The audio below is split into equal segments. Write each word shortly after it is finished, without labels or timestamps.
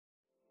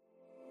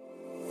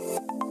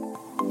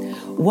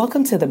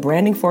Welcome to the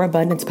Branding for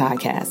Abundance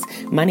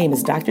podcast. My name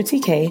is Dr.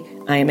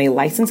 TK. I am a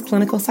licensed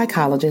clinical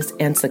psychologist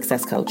and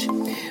success coach.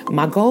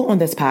 My goal on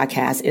this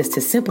podcast is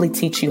to simply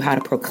teach you how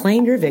to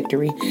proclaim your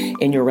victory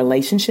in your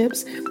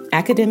relationships,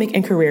 academic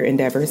and career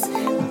endeavors,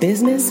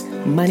 business,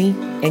 money,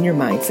 and your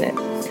mindset.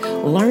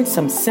 Learn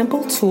some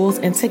simple tools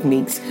and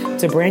techniques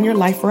to brand your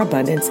life for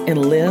abundance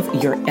and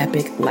live your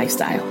epic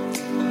lifestyle.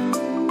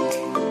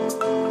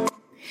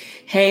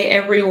 Hey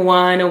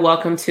everyone,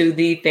 welcome to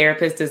the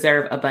Therapists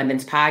Deserve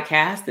Abundance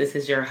podcast. This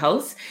is your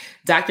host,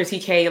 Dr.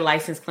 TK,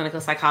 licensed clinical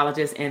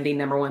psychologist and the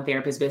 #1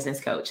 therapist business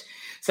coach.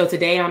 So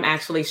today I'm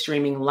actually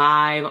streaming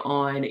live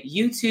on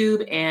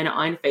YouTube and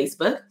on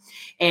Facebook.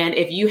 And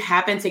if you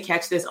happen to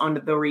catch this on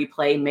the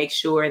replay, make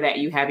sure that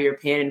you have your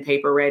pen and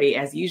paper ready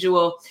as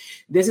usual.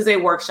 This is a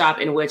workshop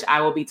in which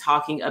I will be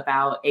talking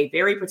about a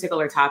very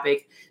particular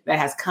topic that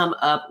has come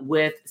up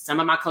with some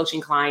of my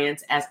coaching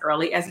clients as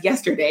early as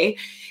yesterday,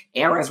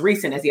 or as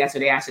recent as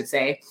yesterday, I should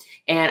say.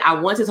 And I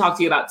want to talk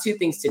to you about two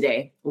things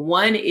today.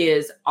 One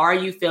is, are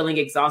you feeling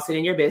exhausted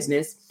in your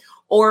business?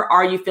 Or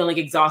are you feeling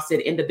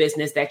exhausted in the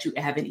business that you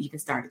haven't even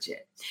started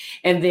yet?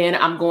 And then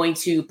I'm going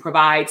to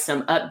provide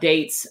some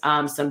updates,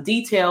 some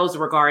details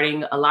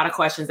regarding a lot of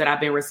questions that I've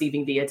been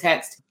receiving via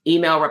text,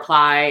 email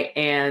reply,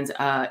 and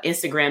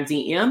Instagram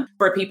DM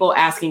for people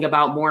asking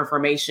about more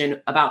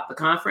information about the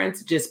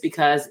conference, just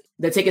because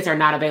the tickets are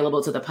not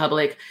available to the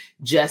public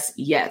just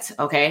yet.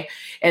 Okay.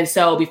 And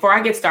so before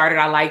I get started,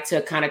 I like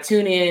to kind of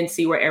tune in,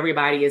 see where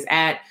everybody is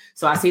at.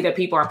 So I see that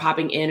people are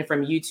popping in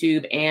from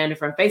YouTube and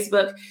from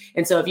Facebook.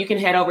 And so if you can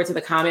head over to the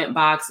comment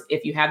box,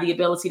 if you have the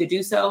ability to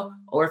do so,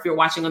 or if you're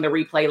watching on the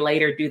replay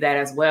later, do that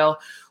as well.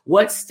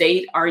 What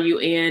state are you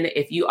in?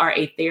 If you are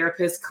a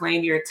therapist,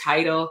 claim your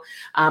title.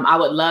 I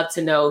would love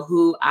to know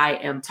who I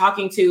am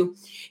talking to.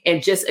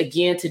 And just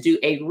again, to do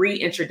a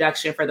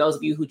reintroduction for those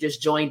of you who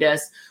just joined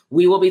us,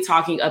 we will be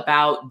talking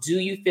about, do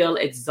you feel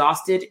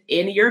exhausted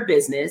in your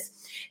business?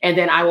 And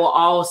then I will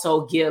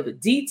also give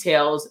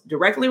details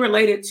directly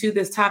related to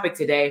this topic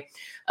today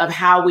of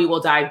how we will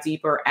dive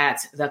deeper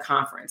at the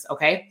conference.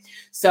 Okay.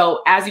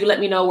 So as you let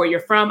me know where you're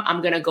from,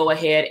 I'm going to go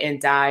ahead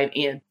and dive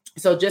in.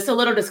 So just a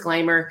little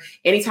disclaimer,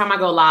 anytime I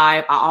go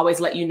live, I always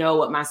let you know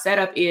what my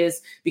setup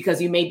is,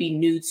 because you may be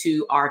new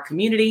to our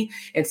community.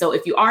 And so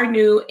if you are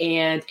new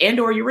and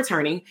or you're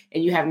returning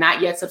and you have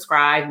not yet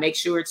subscribed, make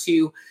sure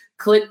to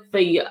click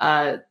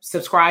the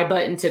subscribe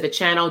button to the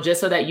channel,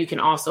 just so that you can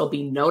also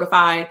be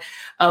notified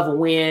of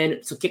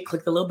when, so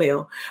click the little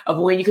bell of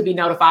when you could be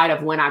notified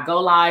of when I go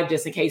live,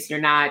 just in case you're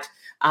not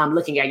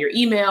looking at your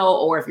email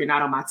or if you're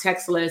not on my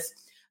text list.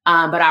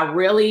 But I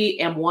really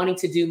am wanting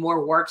to do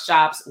more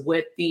workshops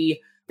with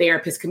the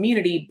therapist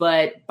community,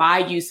 but by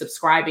you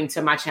subscribing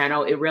to my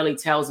channel, it really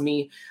tells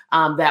me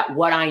that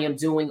what I am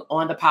doing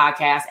on the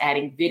podcast,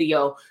 adding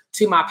video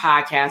to my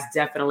podcast,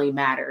 definitely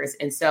matters.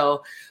 And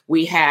so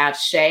we have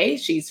Shay.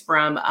 She's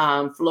from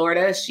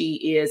Florida.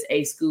 She is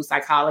a school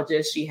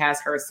psychologist. She has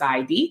her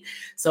PsyD.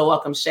 So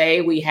welcome,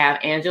 Shay. We have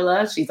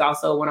Angela. She's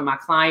also one of my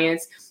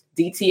clients.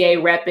 DTA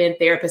repping,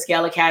 Therapist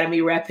Scale Academy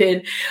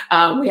repping.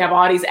 We have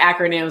all these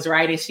acronyms,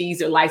 right? And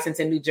she's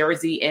licensed in New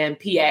Jersey and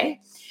PA.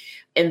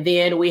 And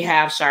then we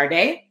have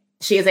Sharday.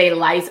 She is a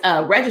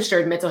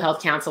registered mental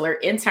health counselor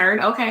intern.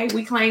 Okay,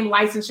 we claim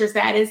licensure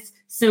status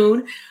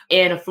soon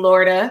in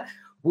Florida.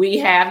 We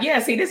have,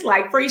 this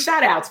like free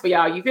shout outs for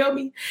y'all. You feel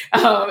me?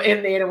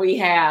 And then we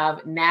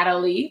have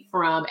Natalie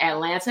from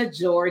Atlanta,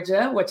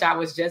 Georgia, which I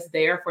was just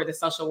there for the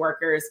Social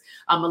Workers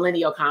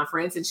Millennial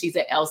Conference, and she's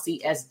at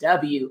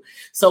LCSW.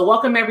 So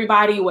welcome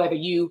everybody, whether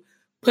you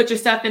put your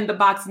stuff in the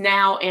box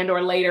now and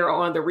or later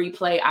on the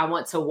replay, I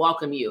want to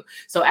welcome you.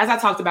 So as I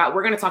talked about,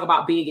 we're going to talk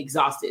about being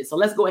exhausted. So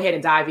let's go ahead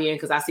and dive in,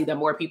 because I see that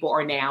more people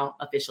are now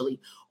officially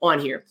on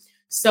here.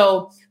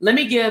 So let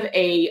me give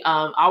I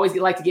always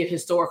like to give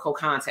historical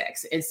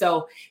context. And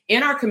so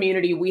in our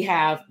community, we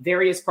have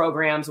various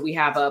programs. We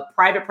have a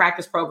private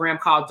practice program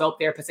called Dope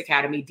Therapist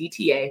Academy,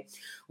 DTA.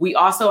 We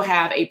also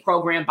have a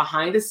program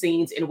behind the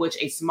scenes in which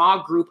a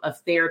small group of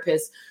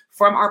therapists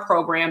from our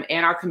program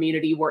and our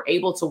community were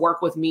able to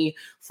work with me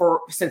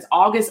since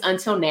August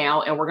until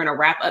now. And we're going to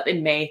wrap up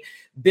in May,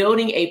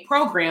 building a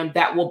program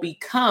that will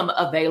become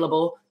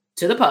available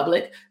to the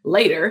public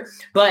later,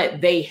 but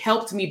they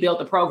helped me build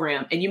the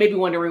program. And you may be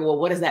wondering, well,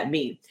 what does that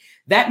mean?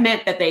 That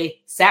meant that they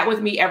sat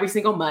with me every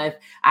single month.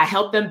 I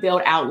helped them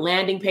build out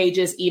landing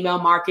pages, email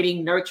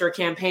marketing, nurture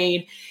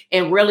campaign,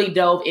 and really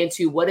dove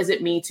into what does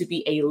it mean to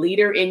be a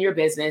leader in your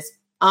business,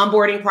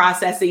 onboarding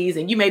processes.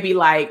 And you may be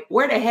like,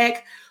 where the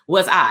heck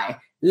was I?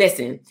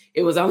 Listen,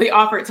 it was only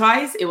offered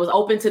twice. It was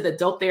open to the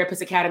Dope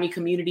Therapist Academy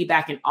community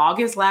back in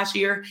August last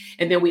year.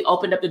 And then we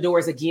opened up the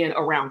doors again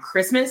around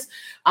Christmas.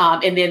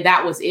 And then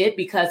that was it,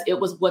 because it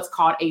was what's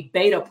called a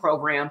beta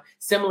program,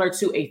 similar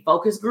to a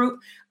focus group.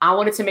 I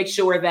wanted to make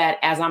sure that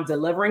as I'm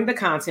delivering the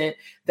content,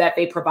 that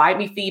they provide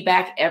me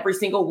feedback every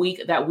single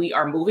week, that we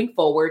are moving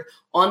forward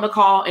on the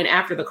call and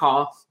after the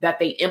call, that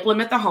they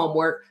implement the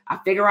homework. I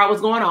figure out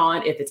what's going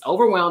on, if it's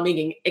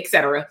overwhelming,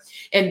 etc.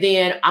 And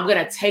then I'm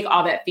going to take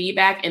all that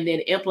feedback and then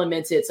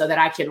implement it so that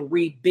I can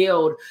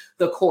rebuild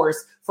the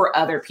course for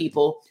other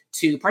people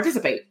to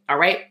participate. All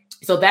right.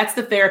 So that's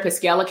the Therapist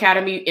Scale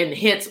Academy, and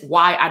hence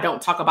why I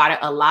don't talk about it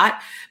a lot,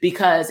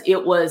 because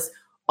it was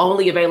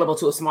only available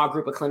to a small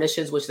group of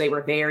clinicians, which they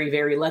were very,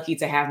 very lucky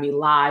to have me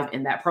live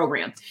in that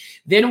program.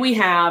 Then we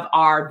have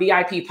our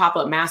VIP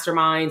pop-up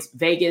masterminds,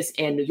 Vegas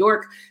and New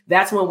York.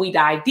 That's when we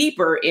dive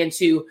deeper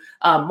into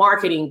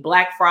marketing,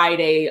 Black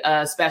Friday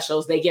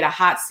specials. They get a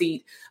hot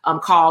seat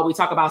call. We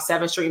talk about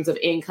 7 streams of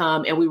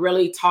income, and we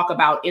really talk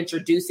about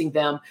introducing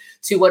them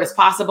to what is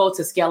possible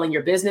to scaling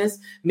your business,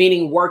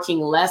 meaning working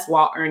less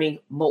while earning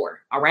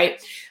more. All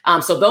right.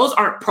 So those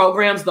aren't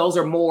programs. Those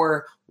are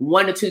more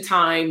 1 to 2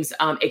 times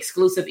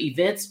exclusive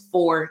events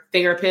for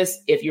therapists,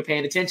 if you're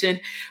paying attention,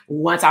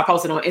 once I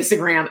post it on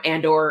Instagram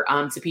and or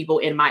to people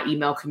in my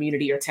email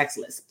community or text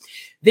list.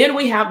 Then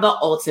we have the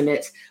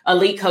Ultimate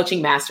Elite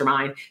Coaching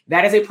Mastermind.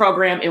 That is a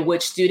program in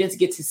which students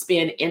get to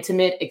spend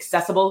intimate,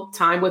 accessible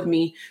time with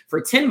me for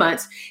 10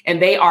 months,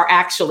 and they are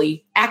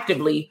actually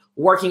actively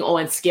working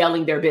on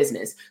scaling their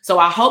business. So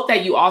I hope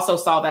that you also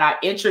saw that I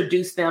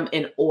introduced them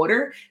in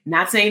order,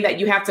 not saying that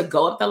you have to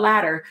go up the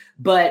ladder,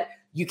 but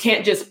you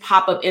can't just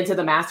pop up into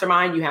the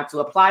mastermind. You have to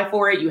apply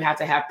for it. You have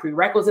to have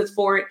prerequisites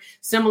for it,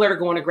 similar to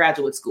going to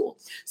graduate school.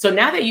 So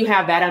now that you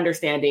have that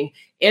understanding,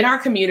 in our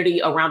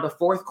community around the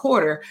 4th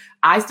quarter,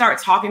 I start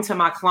talking to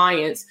my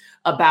clients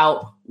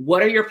about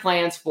what are your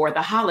plans for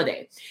the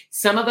holiday.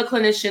 Some of the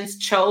clinicians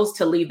chose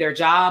to leave their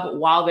job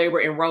while they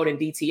were enrolled in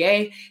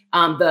DTA,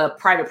 the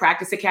Private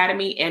Practice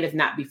Academy, and if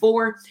not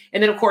before.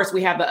 And then, of course,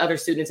 we have the other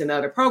students in the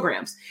other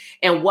programs.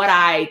 And what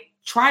I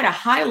try to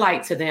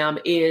highlight to them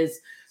is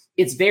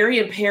it's very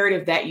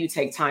imperative that you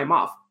take time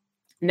off.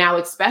 Now,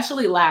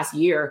 especially last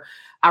year,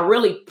 I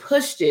really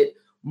pushed it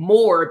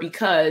more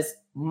because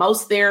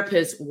most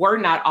therapists were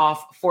not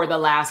off for the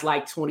last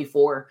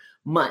 24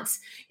 months.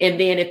 And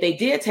then if they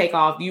did take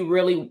off, you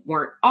really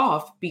weren't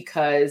off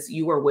because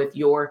you were with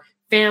your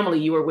family,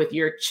 you were with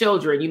your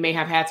children. You may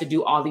have had to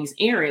do all these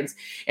errands.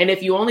 And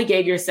if you only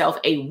gave yourself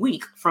a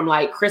week from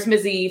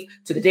Christmas Eve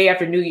to the day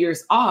after New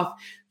Year's off,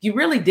 you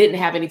really didn't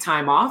have any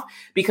time off,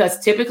 because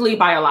typically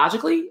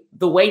biologically,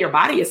 the way your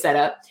body is set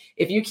up,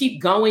 if you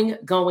keep going,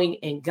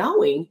 and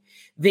going,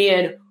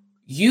 then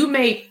you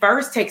may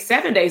first take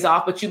 7 days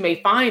off, but you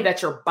may find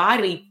that your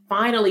body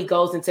finally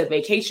goes into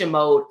vacation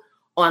mode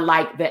on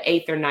the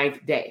 8th or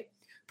 9th day.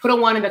 Put a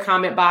 1 in the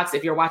comment box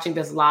if you're watching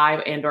this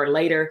live and or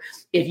later,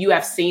 if you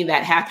have seen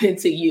that happen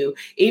to you,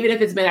 even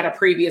if it's been at a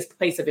previous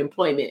place of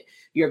employment.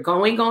 You're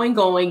going,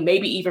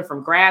 maybe even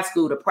from grad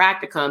school to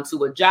practicum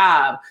to a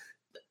job.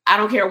 I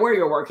don't care where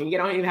you're working. You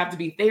don't even have to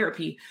be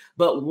therapy.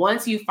 But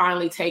once you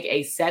finally take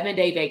a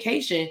 7-day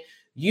vacation,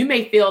 you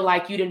may feel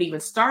like you didn't even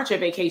start your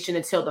vacation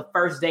until the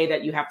first day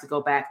that you have to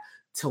go back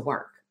to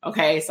work.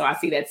 Okay. So I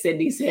see that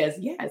Cindy says,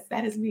 yes,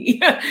 that is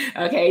me.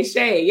 Okay.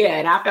 Shay. Yeah.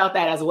 And I felt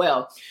that as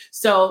well.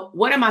 So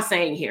what am I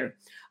saying here?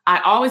 I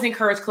always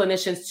encourage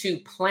clinicians to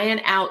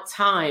plan out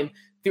time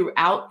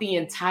throughout the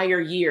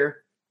entire year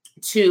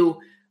to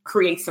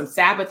create some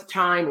Sabbath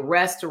time,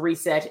 rest,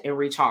 reset, and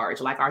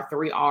recharge, like our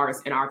 3 R's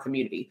in our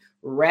community: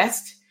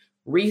 rest,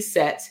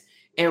 reset,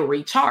 and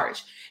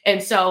recharge.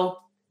 And so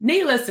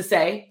needless to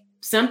say,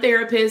 some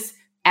therapists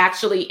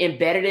actually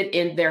embedded it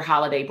in their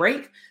holiday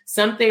break.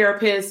 Some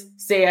therapists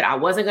said, I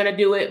wasn't going to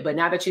do it, but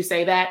now that you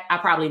say that, I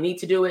probably need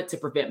to do it to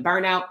prevent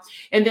burnout.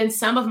 And then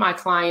some of my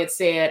clients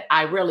said,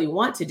 I really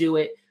want to do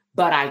it,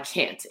 but I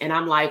can't. And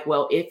I'm like,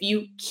 well, if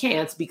you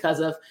can't because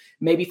of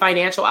maybe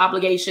financial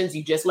obligations,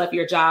 you just left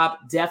your job,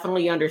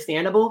 definitely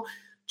understandable.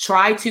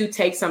 Try to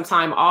take some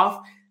time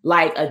off,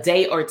 like a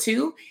day or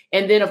 2.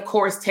 And then, of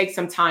course, take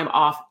some time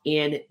off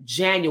in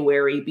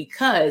January,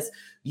 because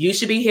you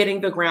should be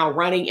hitting the ground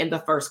running in the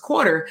 1st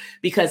quarter,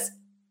 because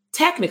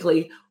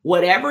technically,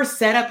 whatever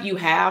setup you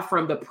have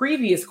from the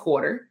previous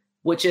quarter,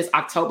 which is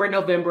October,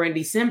 November, and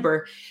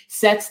December,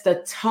 sets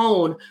the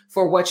tone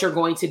for what you're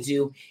going to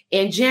do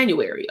in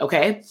January.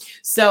 Okay.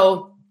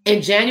 So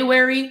in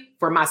January,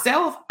 for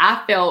myself,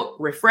 I felt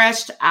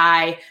refreshed.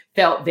 I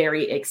felt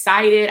very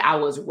excited. I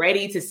was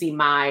ready to see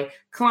my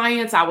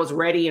clients. I was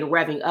ready and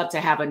revving up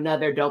to have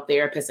another Dope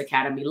Therapist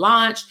Academy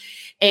launch.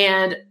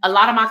 And a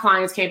lot of my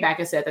clients came back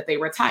and said that they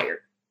were tired.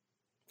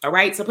 All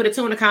right. So put a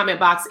 2 in the comment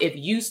box. If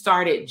you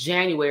started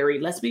January,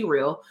 let's be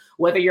real,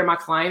 whether you're my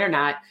client or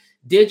not,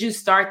 did you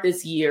start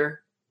this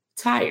year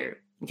tired?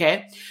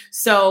 Okay.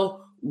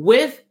 So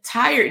with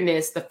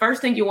tiredness, the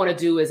first thing you want to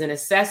do is an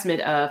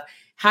assessment of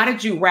how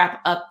did you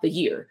wrap up the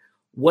year?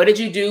 What did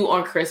you do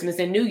on Christmas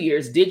and New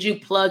Year's? Did you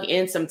plug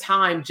in some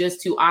time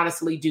just to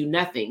honestly do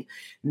nothing?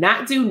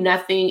 Not do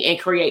nothing and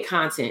create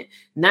content.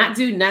 Not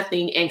do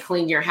nothing and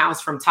clean your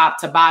house from top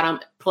to bottom,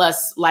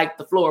 plus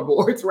the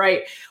floorboards,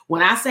 right?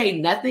 When I say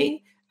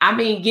nothing, I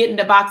mean, getting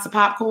a box of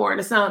popcorn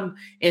or something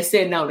and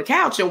sitting on the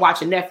couch and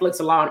watching Netflix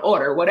or Law and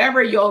Order,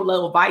 whatever your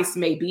little vice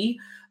may be.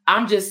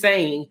 I'm just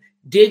saying,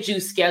 did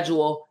you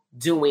schedule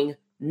doing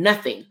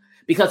nothing?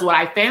 Because what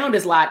I found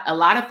is a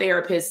lot of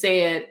therapists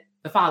said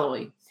the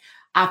following: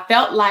 I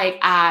felt like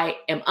I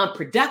am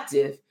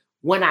unproductive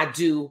when I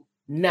do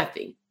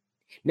nothing.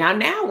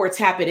 Now we're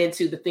tapping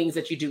into the things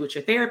that you do with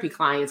your therapy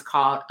clients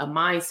called a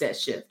mindset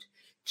shift,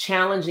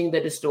 challenging the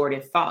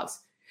distorted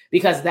thoughts.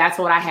 Because that's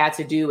what I had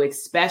to do,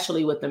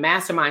 especially with the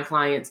mastermind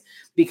clients,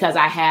 because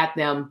I had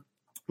them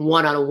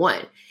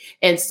one-on-one.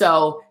 And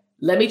so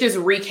let me just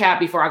recap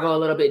before I go a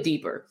little bit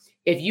deeper.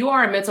 If you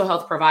are a mental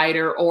health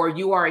provider or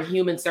you are a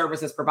human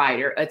services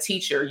provider, a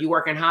teacher, you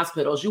work in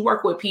hospitals, you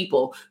work with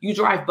people, you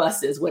drive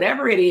buses,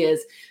 whatever it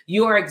is,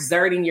 you are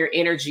exerting your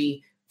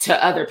energy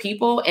to other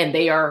people and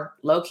they are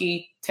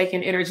low-key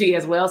taking energy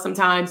as well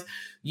sometimes.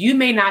 You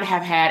may not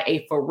have had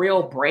a for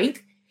real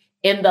break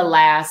in the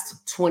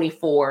last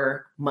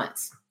 24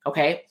 months.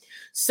 Okay.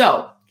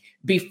 So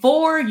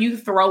before you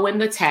throw in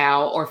the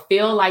towel or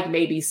feel like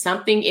maybe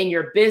something in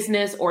your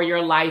business or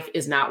your life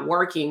is not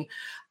working,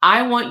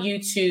 I want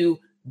you to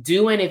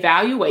do an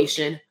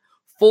evaluation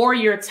for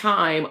your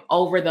time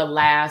over the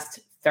last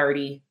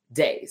 30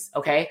 days.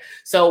 Okay.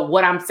 So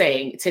what I'm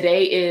saying,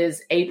 today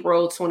is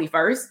April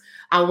 21st.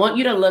 I want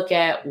you to look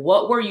at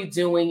what were you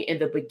doing in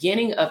the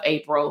beginning of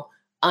April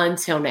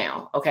until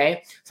now.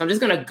 Okay. So I'm just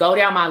going to go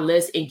down my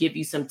list and give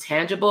you some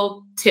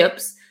tangible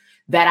tips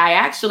that I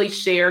actually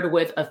shared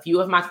with a few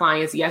of my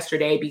clients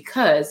yesterday,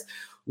 because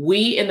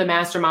we in the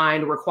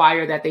mastermind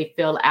require that they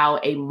fill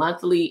out a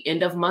monthly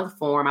end of month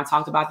form. I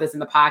talked about this in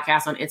the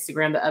podcast on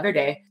Instagram the other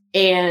day,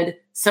 and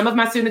some of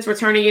my students were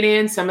turning it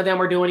in. Some of them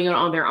were doing it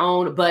on their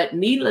own. But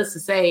needless to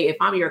say, if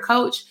I'm your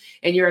coach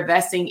and you're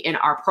investing in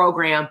our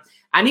program,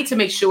 I need to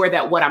make sure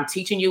that what I'm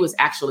teaching you is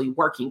actually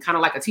working. Kind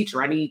of like a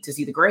teacher, I need to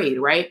see the grade,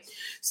 right?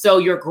 So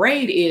your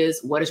grade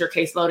is, what is your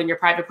caseload in your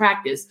private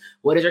practice?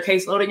 What is your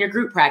caseload in your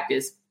group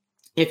practice?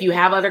 If you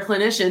have other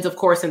clinicians, of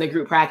course, in the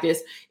group practice,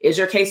 is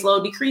your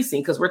caseload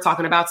decreasing? Because we're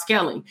talking about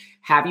scaling.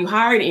 Have you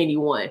hired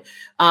anyone?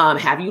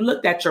 Have you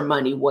looked at your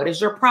money? What is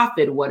your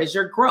profit? What is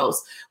your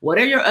gross? What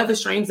are your other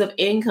streams of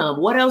income?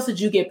 What else did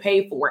you get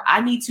paid for?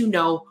 I need to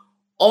know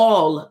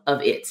all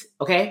of it.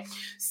 Okay.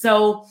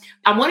 So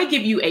I want to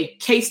give you a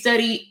case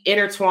study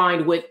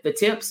intertwined with the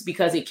tips,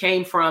 because it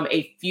came from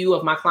a few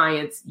of my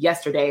clients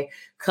yesterday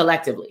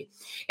collectively.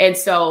 And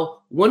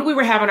so when we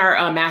were having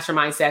our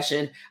mastermind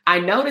session, I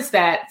noticed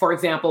that, for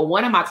example,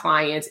 one of my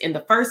clients in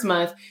the first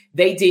month,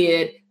 they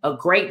did a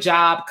great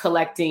job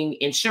collecting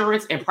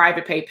insurance and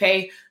private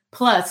pay.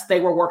 Plus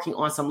they were working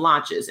on some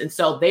launches. And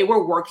so they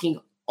were working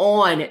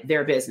on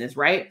their business,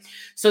 right?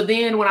 So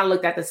then when I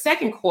looked at the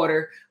second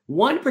quarter,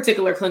 one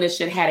particular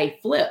clinician had a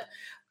flip.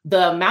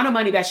 The amount of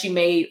money that she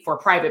made for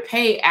private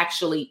pay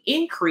actually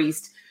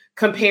increased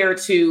compared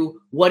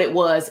to what it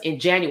was in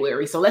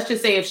January. So let's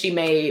just say if she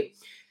made,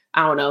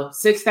 I don't know,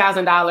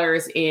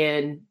 $6,000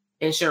 in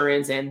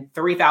insurance and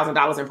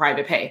 $3,000 in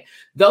private pay,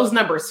 those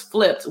numbers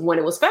flipped when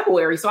it was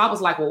February. So I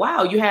was like, well,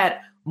 wow, you had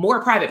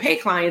more private pay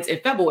clients in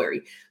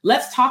February.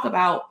 Let's talk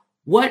about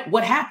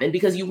what happened,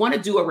 because you want to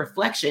do a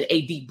reflection,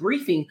 a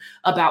debriefing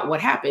about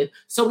what happened.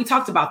 So we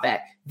talked about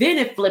that. Then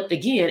it flipped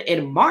again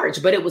in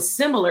March, but it was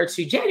similar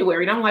to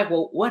January. And I'm like,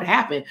 well, what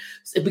happened?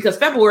 Because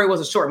February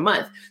was a short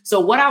month. So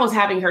what I was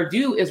having her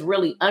do is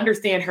really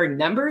understand her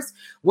numbers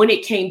when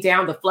it came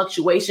down the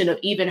fluctuation of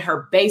even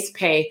her base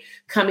pay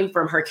coming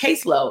from her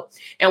caseload.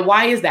 And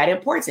why is that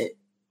important?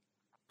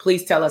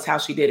 Please tell us how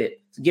she did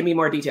it. Give me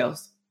more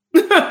details.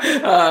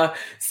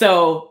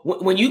 So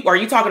when are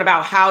you talking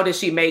about how does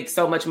she make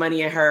so much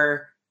money in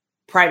her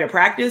private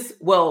practice?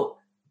 Well,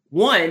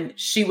 one,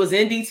 she was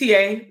in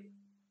DTA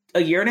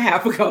a year and a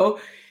half ago.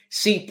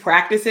 She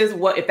practices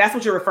if that's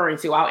what you're referring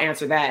to, I'll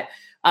answer that.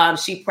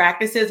 She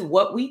practices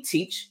what we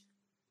teach,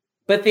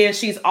 but then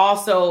she's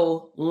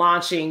also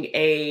launching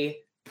a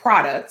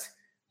product.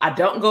 I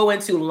don't go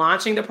into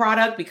launching the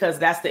product because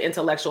that's the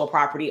intellectual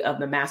property of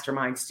the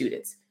mastermind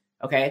students.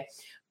 Okay.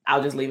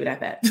 I'll just leave it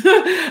at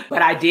that.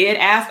 But I did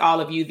ask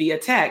all of you via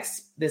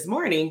text this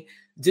morning,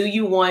 do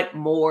you want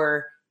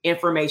more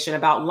information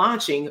about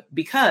launching?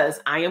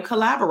 Because I am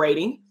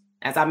collaborating,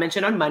 as I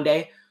mentioned on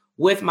Monday,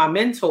 with my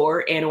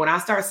mentor. And when I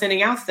start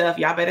sending out stuff,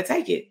 y'all better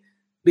take it,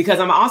 because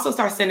I'm also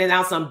start sending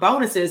out some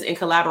bonuses in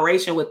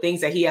collaboration with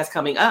things that he has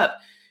coming up.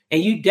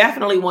 And you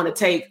definitely want to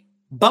take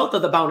both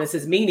of the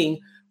bonuses, meaning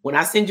when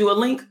I send you a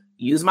link,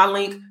 use my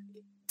link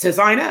to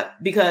sign up,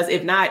 because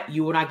if not,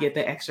 you will not get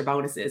the extra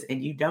bonuses,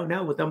 and you don't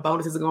know what them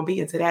bonuses are going to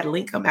be until that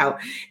link come out,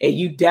 and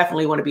you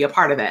definitely want to be a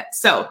part of that.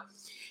 So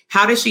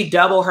how does she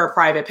double her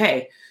private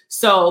pay?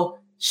 So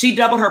she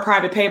doubled her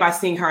private pay by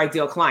seeing her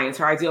ideal clients.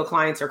 Her ideal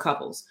clients are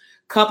couples.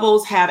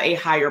 Couples have a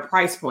higher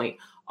price point.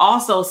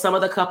 Also, some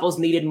of the couples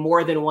needed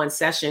more than one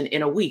session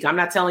in a week. I'm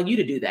not telling you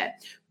to do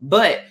that,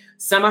 but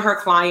some of her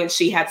clients,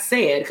 she had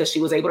said, because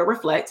she was able to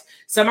reflect,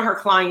 some of her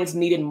clients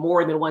needed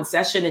more than one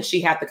session and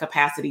she had the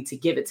capacity to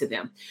give it to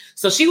them.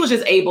 So she was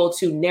just able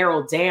to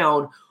narrow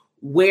down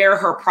where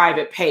her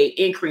private pay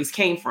increase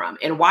came from.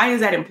 And why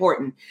is that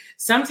important?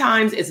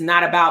 Sometimes it's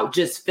not about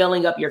just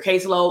filling up your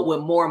caseload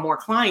with more and more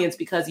clients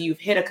because you've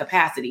hit a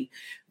capacity,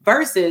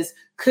 versus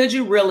could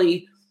you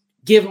really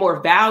give more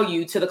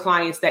value to the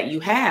clients that you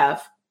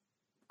have,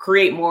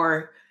 create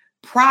more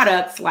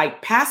products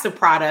like passive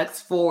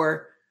products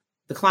for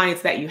the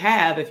clients that you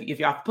have. If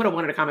y'all put a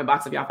one in the comment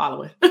box, if y'all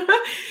following,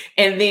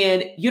 and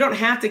then you don't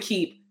have to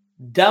keep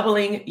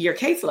doubling your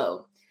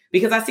caseload,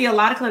 because I see a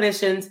lot of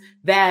clinicians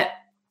that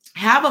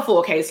have a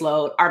full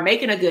caseload, are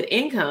making a good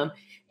income.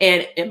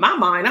 And in my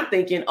mind, I'm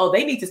thinking, oh,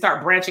 they need to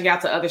start branching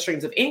out to other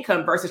streams of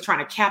income versus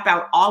trying to cap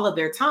out all of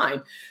their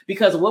time.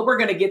 Because what we're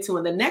going to get to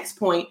in the next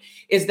point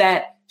is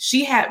that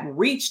she had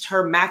reached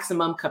her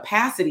maximum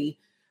capacity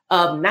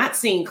of not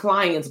seeing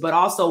clients, but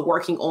also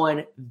working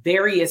on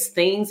various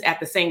things at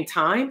the same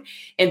time.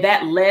 And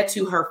that led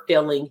to her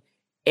feeling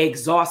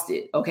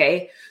exhausted.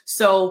 Okay.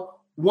 So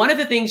one of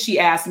the things she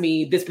asked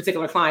me, this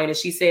particular client, is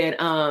she said,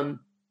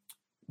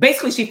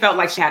 basically, she felt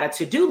like she had a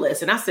to-do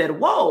list. And I said,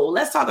 whoa,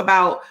 let's talk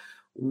about,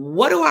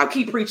 what do I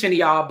keep preaching to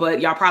y'all?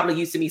 But y'all probably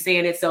used to me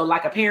saying it. So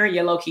like a parent,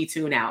 you low-key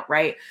tune out,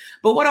 right?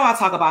 But what do I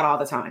talk about all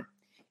the time?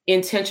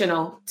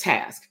 Intentional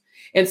task.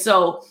 And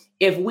so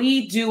if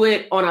we do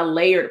it on a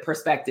layered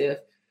perspective,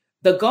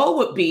 the goal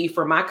would be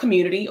for my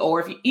community,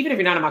 or even if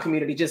you're not in my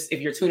community, just if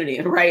you're tuning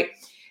in, right?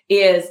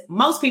 Is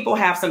most people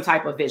have some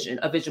type of vision,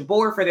 a vision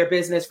board for their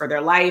business, for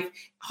their life.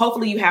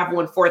 Hopefully you have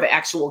one for the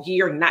actual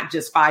year, not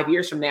just 5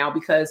 years from now,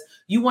 because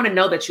you want to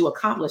know that you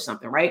accomplished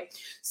something, right?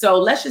 So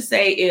let's just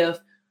say if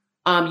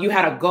you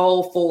had a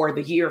goal for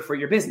the year for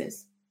your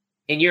business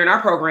and you're in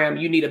our program,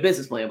 you need a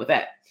business plan with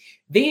that.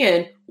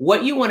 Then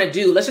what you want to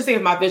do, let's just say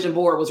if my vision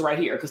board was right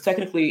here, because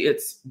technically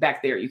it's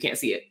back there, you can't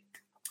see it.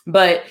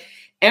 But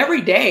every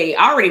day,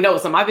 I already know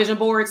it's on my vision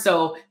board.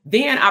 So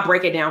then I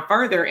break it down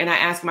further and I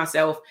ask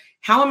myself,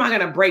 how am I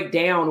going to break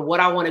down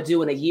what I want to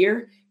do in a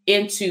year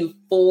into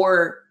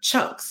 4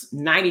 chunks,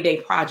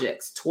 90-day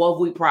projects,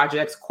 12-week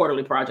projects,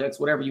 quarterly projects,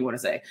 whatever you want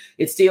to say.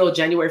 It's still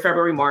January,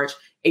 February, March,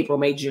 April,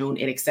 May, June,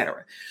 and et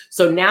cetera.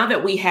 So now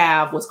that we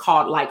have what's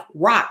called like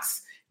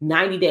rocks,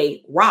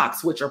 90-day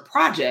rocks, which are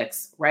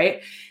projects,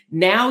 right?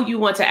 Now you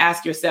want to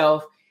ask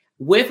yourself,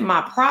 with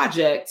my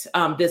project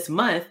this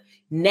month,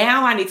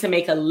 now I need to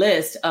make a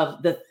list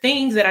of the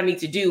things that I need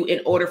to do in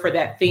order for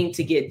that thing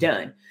to get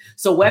done.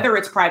 So whether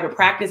it's private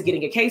practice,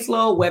 getting a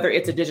caseload, whether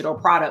it's a digital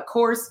product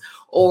course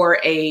or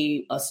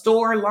a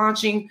store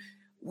launching,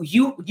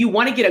 you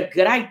want to get a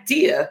good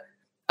idea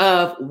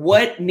of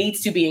what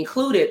needs to be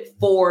included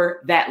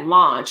for that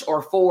launch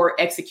or for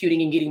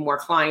executing and getting more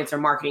clients or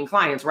marketing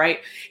clients, right?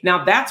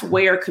 Now that's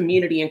where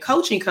community and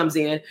coaching comes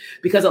in,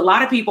 because a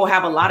lot of people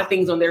have a lot of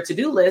things on their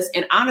to-do list.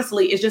 And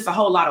honestly, it's just a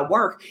whole lot of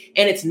work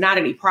and it's not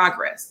any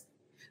progress.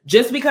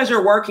 Just because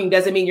you're working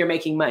doesn't mean you're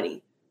making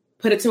money.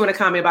 Put a 2 in the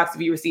comment box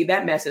if you receive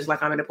that message,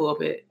 like I'm in the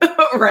pulpit,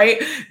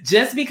 right?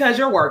 Just because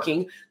you're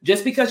working,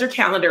 just because your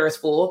calendar is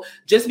full,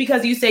 just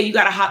because you say you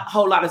got a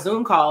whole lot of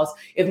Zoom calls,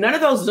 if none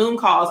of those Zoom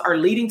calls are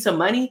leading to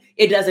money,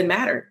 it doesn't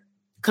matter.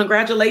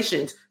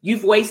 Congratulations.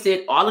 You've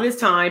wasted all of this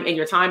time and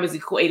your time is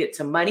equated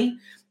to money,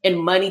 and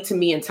money to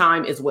me and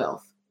time is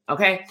wealth.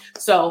 Okay.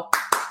 So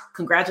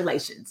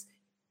congratulations.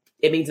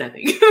 It means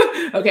nothing.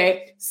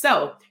 Okay.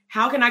 So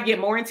how can I get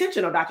more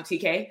intentional, Dr.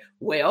 TK?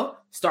 Well,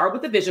 start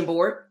with the vision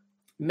board.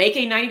 Make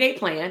a 90-day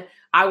plan.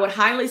 I would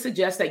highly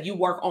suggest that you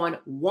work on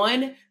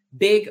one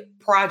big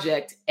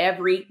project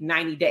every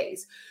 90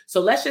 days. So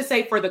let's just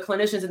say for the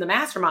clinicians in the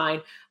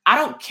mastermind, I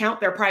don't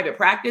count their private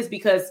practice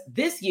because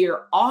this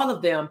year, all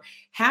of them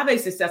have a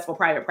successful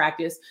private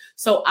practice.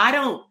 So I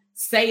don't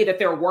say that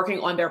they're working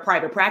on their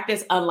private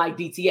practice, unlike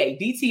DTA.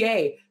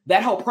 DTA,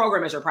 that whole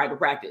program is your private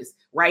practice,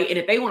 right? And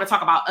if they want to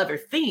talk about other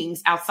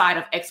things outside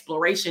of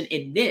exploration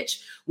and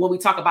niche, when we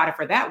talk about it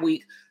for that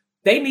week,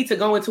 they need to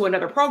go into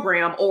another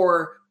program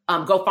or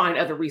go find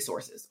other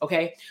resources.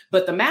 Okay.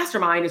 But the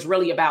mastermind is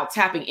really about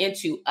tapping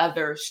into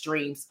other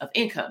streams of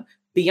income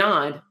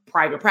beyond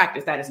private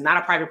practice. That is not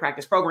a private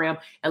practice program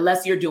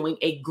unless you're doing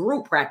a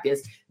group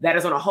practice that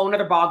is on a whole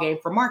nother ballgame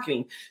for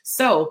marketing.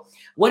 So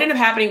what ended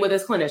up happening with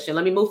this clinician,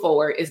 let me move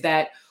forward, is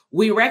that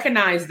we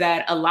recognize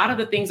that a lot of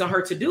the things on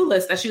her to-do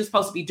list that she was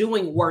supposed to be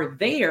doing were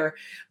there,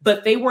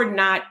 but they were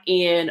not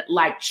in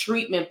like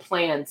treatment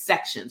plan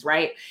sections,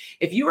 right?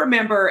 If you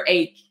remember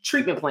a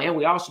treatment plan,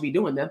 we all should be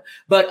doing them,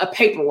 but a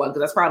paper one,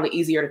 because that's probably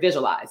easier to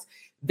visualize.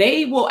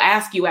 They will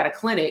ask you at a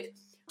clinic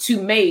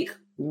to make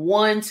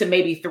 1 to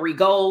maybe 3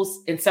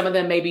 goals, and some of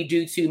them may be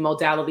due to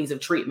modalities of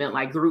treatment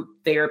like group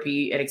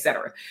therapy and et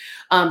cetera.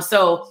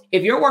 So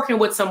if you're working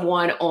with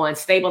someone on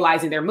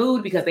stabilizing their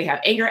mood because they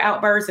have anger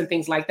outbursts and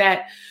things like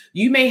that,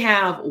 you may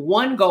have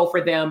one goal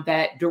for them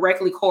that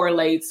directly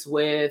correlates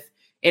with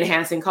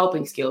enhancing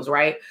coping skills,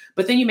 right?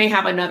 But then you may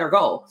have another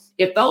goal.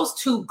 If those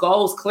 2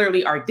 goals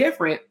clearly are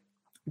different,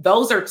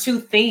 those are 2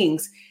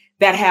 things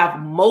that have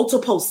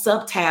multiple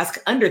subtasks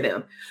under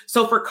them.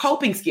 So for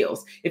coping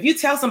skills, if you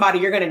tell somebody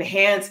you're going to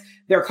enhance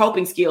their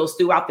coping skills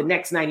throughout the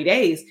next 90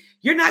 days,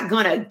 you're not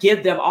going to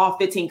give them all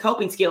 15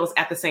 coping skills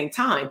at the same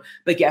time.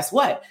 But guess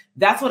what?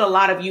 That's what a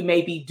lot of you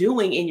may be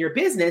doing in your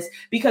business,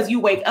 because you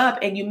wake up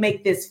and you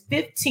make this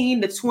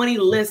 15 to 20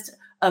 list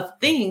of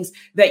things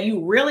that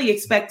you really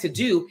expect to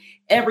do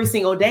every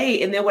single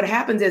day. And then what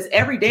happens is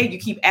every day you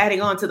keep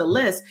adding on to the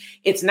list.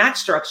 It's not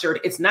structured.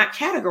 It's not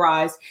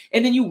categorized.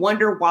 And then you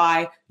wonder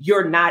why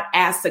you're not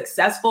as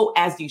successful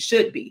as you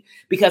should be,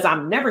 because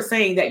I'm never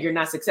saying that you're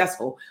not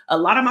successful. A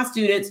lot of my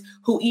students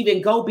who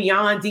even go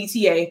beyond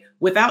DTA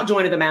without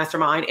joining the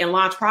mastermind and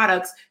launch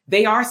products,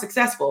 they are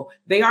successful.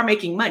 They are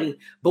making money.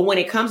 But when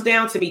it comes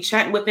down to me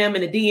chatting with them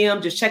in the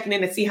DM, just checking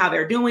in to see how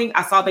they're doing,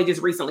 I saw they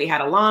just recently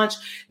had a launch.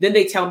 Then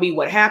they tell me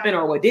what happened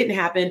or what didn't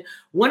happen.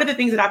 One of the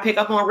things that I pick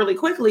up on really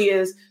quickly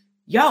is,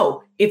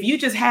 yo, if you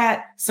just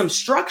had some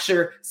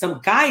structure, some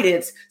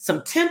guidance,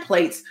 some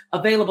templates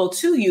available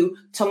to you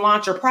to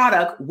launch your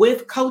product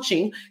with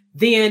coaching,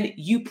 then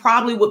you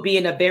probably would be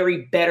in a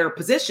very better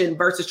position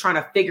versus trying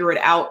to figure it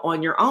out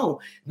on your own.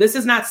 This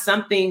is not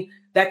something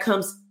that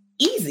comes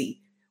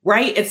easy,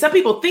 right? And some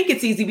people think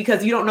it's easy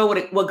because you don't know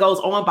what goes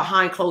on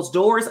behind closed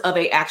doors of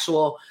a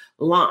actual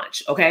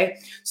launch. Okay.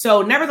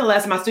 So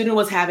nevertheless, my student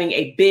was having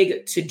a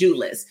big to-do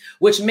list,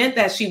 which meant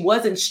that she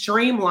wasn't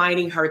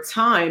streamlining her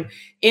time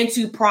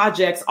into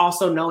projects,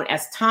 also known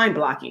as time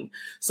blocking.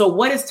 So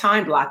what is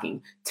time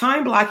blocking?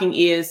 Time blocking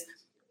is,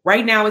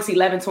 right now it's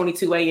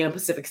 11:22 a.m.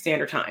 Pacific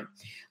Standard Time.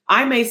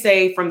 I may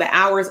say from the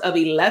hours of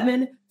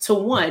 11 to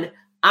 1,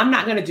 I'm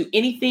not going to do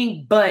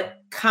anything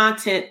but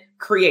content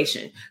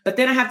creation. But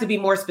then I have to be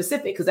more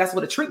specific, because that's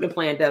what a treatment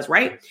plan does,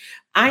 right?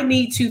 I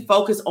need to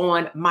focus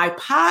on my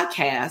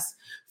podcast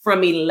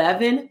from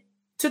 11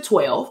 to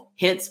 12.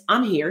 Hence,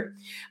 I'm here.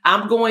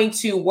 I'm going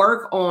to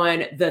work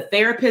on the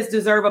Therapists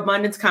Deserve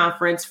Abundance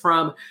Conference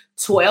from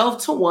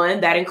 12 to 1.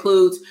 That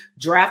includes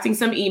drafting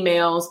some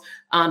emails,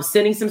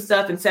 sending some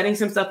stuff and setting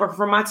some stuff up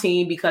for my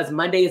team, because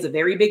Monday is a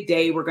very big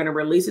day. We're going to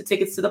release the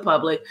tickets to the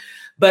public,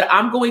 but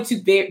I'm going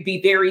to be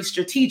very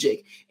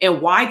strategic.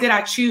 And why did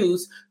I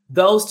choose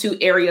those two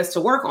areas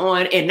to work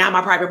on and not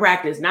my private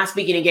practice, not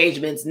speaking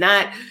engagements,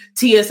 not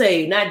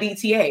TSA, not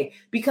DTA?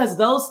 Because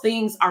those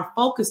things are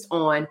focused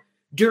on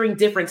during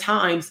different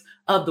times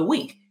of the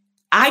week.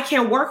 I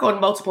can work on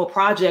multiple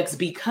projects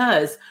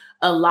because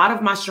a lot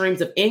of my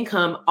streams of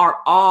income are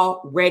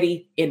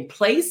already in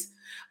place.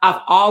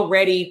 I've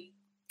already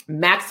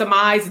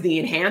maximized the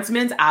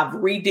enhancements. I've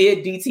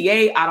redid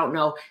DTA. I don't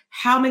know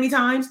how many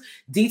times.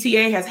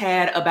 DTA has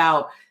had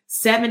about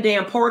 7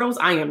 damn portals.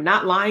 I am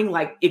not lying.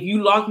 Like, if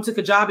you logged into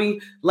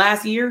Kajabi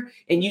last year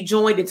and you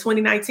joined in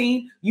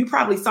 2019, you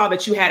probably saw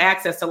that you had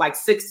access to like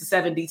 6 to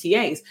 7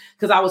 DTAs,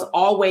 because I was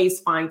always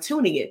fine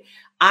tuning it.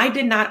 I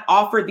did not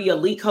offer the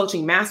Elite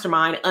Coaching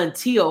Mastermind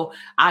until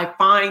I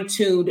fine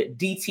tuned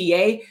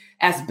DTA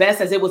as best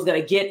as it was going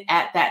to get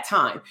at that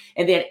time.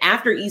 And then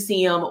after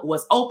ECM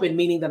was open,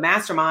 meaning the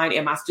mastermind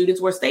and my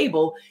students were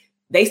stable,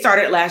 they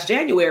started last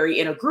January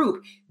in a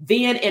group.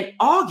 Then in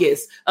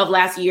August of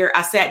last year,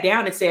 I sat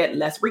down and said,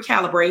 let's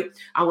recalibrate.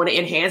 I want to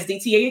enhance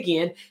DTA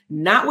again,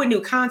 not with new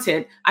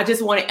content. I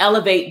just want to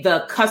elevate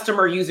the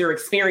customer user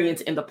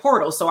experience in the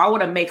portal. So I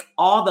want to make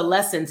all the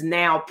lessons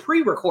now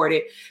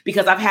pre-recorded,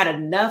 because I've had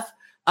enough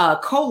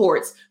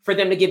cohorts for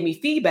them to give me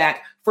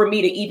feedback for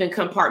me to even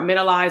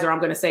compartmentalize, or I'm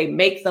going to say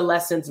make the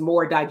lessons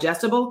more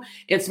digestible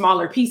in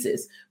smaller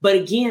pieces. But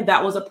again,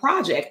 that was a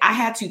project. I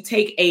had to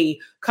take a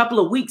couple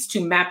of weeks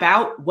to map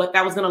out what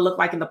that was going to look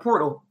like in the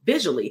portal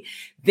visually.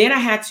 Then I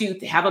had to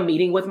have a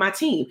meeting with my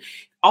team.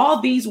 All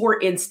these were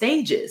in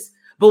stages.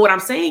 But what I'm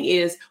saying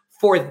is,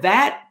 for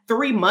that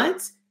 3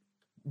 months,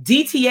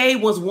 DTA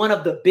was one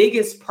of the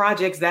biggest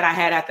projects that I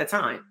had at the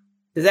time.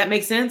 Does that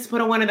make sense? Put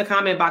a 1 in the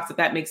comment box if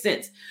that makes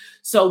sense.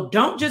 So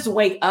don't just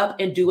wake up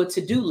and do a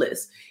to-do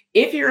list.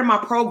 If you're in my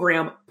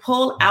program,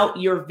 pull out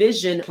your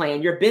vision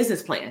plan, your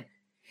business plan,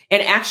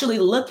 and actually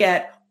look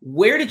at,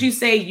 where did you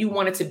say you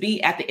wanted to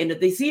be at the end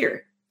of this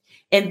year?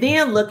 And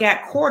then look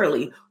at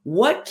quarterly.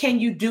 What can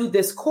you do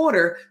this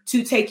quarter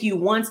to take you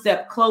one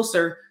step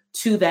closer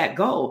to that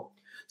goal?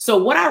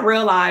 So what I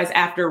realized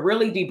after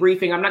really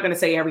debriefing, I'm not going to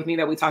say everything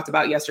that we talked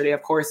about yesterday,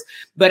 of course,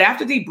 but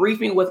after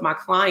debriefing with my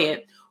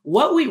client,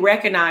 what we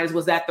recognized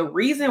was that the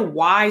reason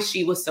why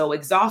she was so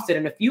exhausted,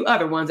 and a few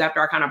other ones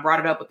after I kind of brought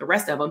it up with the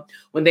rest of them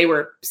when they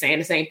were saying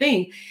the same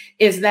thing,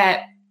 is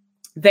that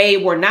they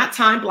were not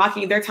time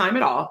blocking their time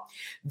at all.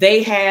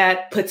 They had,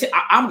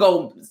 I'm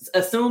going to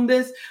assume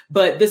this,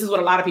 but this is what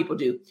a lot of people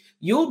do.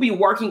 You'll be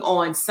working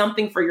on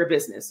something for your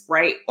business,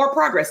 right? Or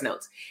progress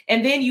notes.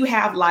 And then you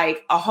have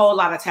like a whole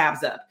lot of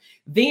tabs up.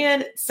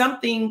 Then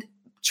something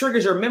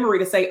triggers your memory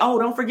to say, oh,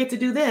 don't forget to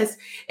do this.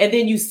 And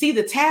then you see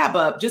the tab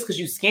up just because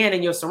you scan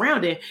in your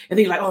surrounding, and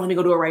then you're like, oh, let me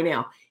go do it right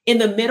now. In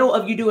the middle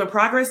of you doing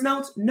progress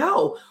notes?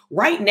 No.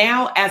 Right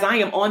now, as I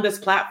am on this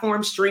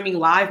platform streaming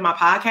live my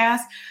podcast,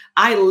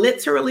 I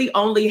literally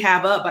only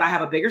have up, but I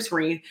have a bigger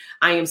screen.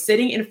 I am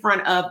sitting in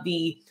front of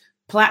the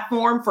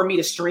platform for me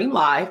to stream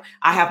live.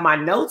 I have my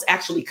notes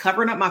actually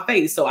covering up my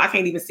face, so I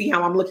can't even see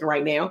how I'm looking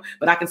right now,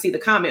 but I can see the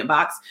comment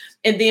box.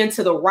 And then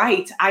to the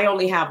right, I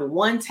only have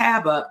one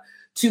tab up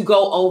to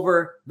go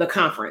over the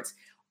conference.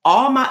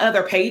 All my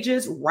other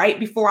pages right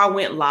before I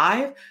went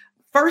live,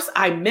 first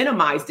I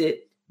minimized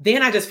it.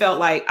 Then I just felt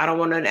like I don't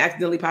want nothing to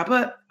accidentally pop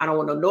up. I don't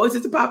want no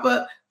noises to pop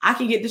up. I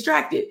can get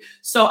distracted.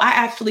 So I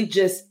actually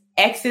just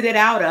exited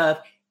out of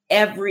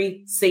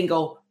every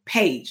single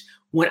page.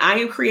 When I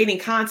am creating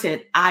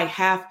content, I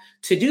have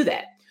to do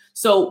that.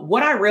 So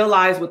what I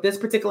realized with this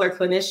particular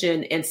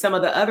clinician and some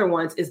of the other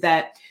ones is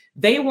that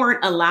they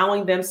weren't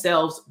allowing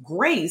themselves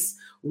grace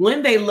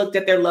when they looked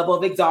at their level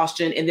of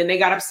exhaustion, and then they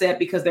got upset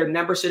because their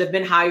number should have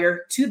been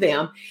higher to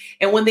them.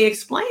 And when they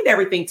explained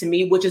everything to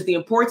me, which is the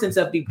importance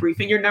of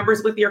debriefing your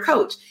numbers with your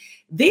coach,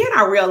 then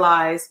I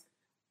realized,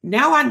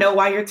 now I know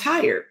why you're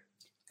tired.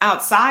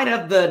 Outside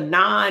of the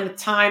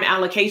non-time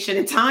allocation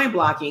and time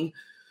blocking,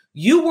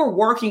 you were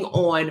working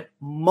on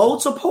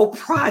multiple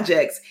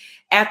projects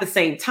at the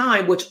same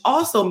time, which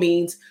also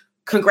means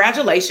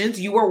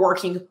congratulations, you were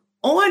working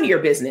on your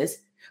business.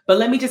 But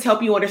let me just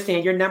help you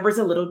understand your numbers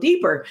a little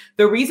deeper.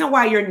 The reason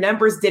why your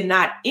numbers did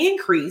not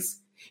increase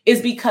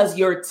is because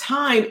your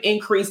time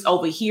increased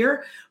over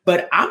here.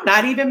 But I'm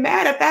not even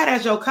mad at that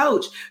as your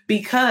coach,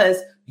 because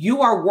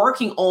you are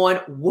working on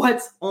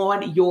what's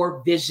on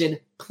your vision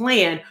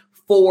plan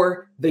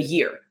for the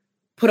year.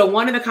 Put a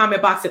 1 in the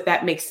comment box if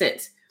that makes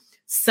sense.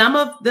 Some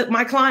of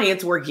my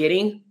clients were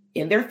getting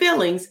in their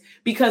feelings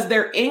because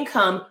their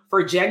income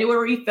for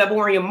January,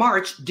 February, and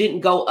March didn't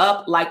go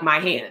up like my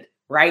hand,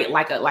 right?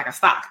 Like a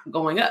stock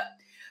going up.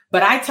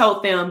 But I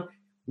told them,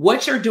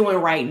 what you're doing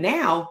right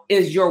now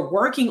is you're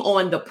working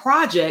on the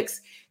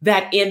projects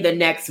that in the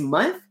next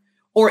month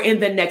or in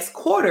the next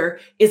quarter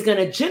is going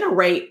to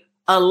generate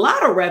a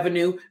lot of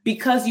revenue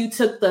because you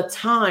took the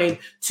time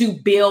to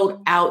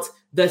build out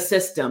the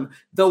system,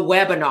 the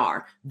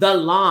webinar, the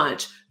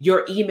launch,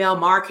 your email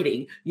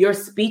marketing, your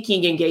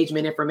speaking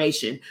engagement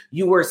information.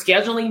 You were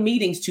scheduling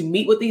meetings to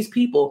meet with these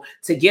people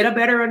to get a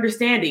better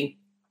understanding.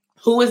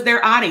 Who is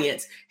their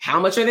audience? How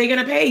much are they going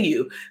to pay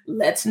you?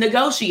 Let's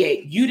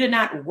negotiate. You did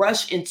not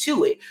rush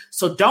into it.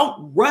 So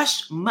don't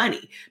rush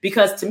money,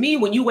 because to me,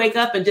 when you wake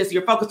up and just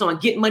you're focused on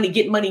get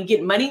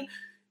money,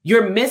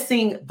 you're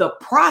missing the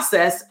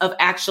process of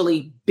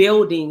actually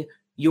building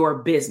your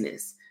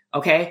business.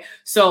 Okay.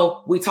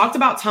 So we talked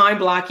about time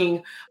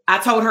blocking. I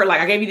told her,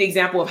 I gave you the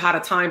example of how to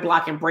time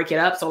block and break it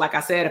up. So like I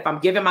said, if I'm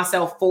giving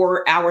myself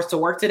 4 hours to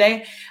work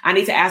today, I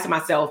need to ask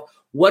myself,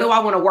 what do I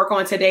want to work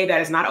on today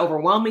that is not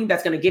overwhelming,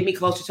 that's going to get me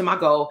closer to my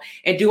goal?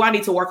 And do I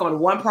need to work on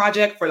one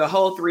project for the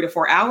whole 3 to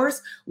 4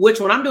 hours, which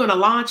when I'm doing a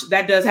launch,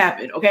 that does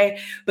happen. Okay.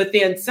 But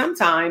then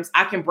sometimes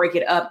I can break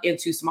it up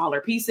into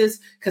smaller pieces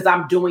because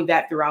I'm doing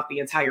that throughout the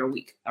entire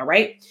week. All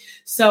right.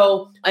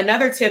 So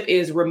another tip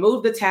is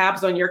remove the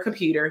tabs on your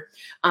computer.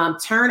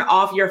 Turn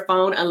off your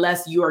phone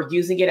unless you are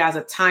using it as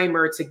a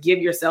timer to give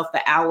yourself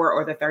the hour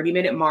or the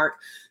 30-minute mark.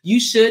 You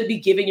should be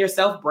giving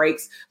yourself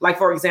breaks. Like,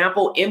 for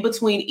example, in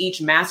between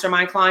each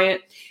mastermind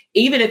client,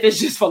 even if it's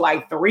just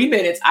for 3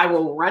 minutes, I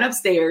will run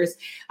upstairs.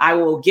 I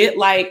will get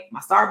my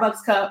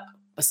Starbucks cup,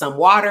 some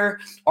water,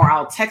 or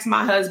I'll text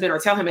my husband or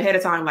tell him ahead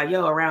of time,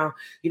 yo, around,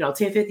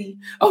 10:50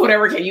 or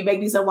whatever, can you make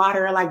me some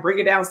water and bring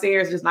it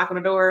downstairs, just knock on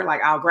the door.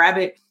 I'll grab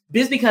it.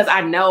 Just because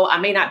I know I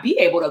may not be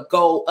able to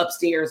go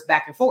upstairs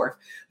back and forth,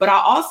 but I'll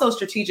also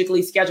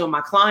strategically schedule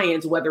my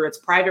clients, whether it's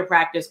private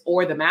practice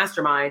or the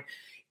mastermind,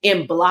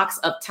 in blocks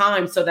of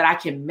time so that I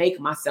can make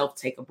myself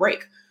take a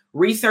break.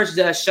 Research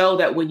does show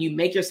that when you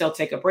make yourself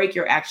take a break,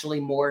 you're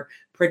actually more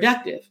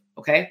productive.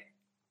 Okay.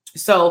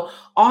 So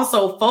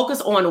also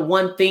focus on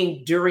one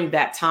thing during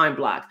that time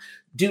block.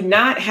 Do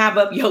not have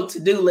up your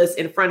to-do list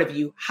in front of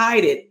you.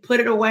 Hide it,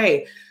 put it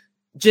away.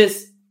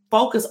 Just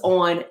focus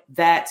on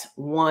that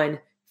one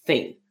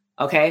thing.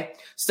 Okay.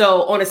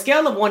 So on a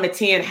scale of 1 to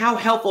 10, how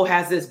helpful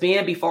has this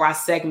been before I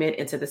segment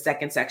into the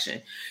second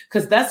section?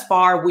 Because thus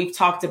far we've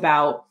talked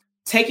about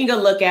taking a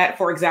look at,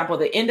 for example,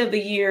 the end of the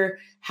year.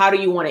 How do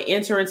you want to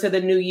enter into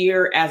the new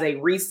year as a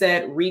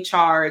reset,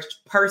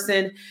 recharged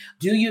person?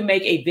 Do you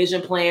make a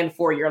vision plan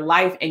for your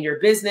life and your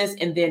business?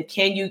 And then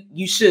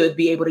you should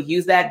be able to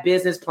use that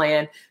business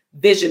plan,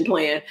 vision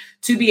plan,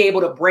 to be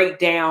able to break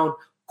down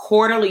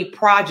quarterly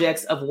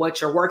projects of what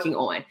you're working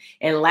on.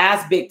 And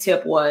last big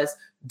tip was,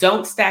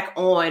 don't stack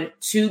on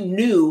 2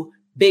 new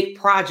big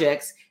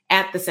projects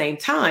at the same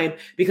time,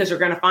 because you're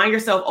going to find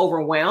yourself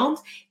overwhelmed,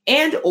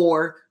 and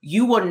or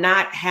you will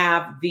not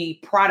have the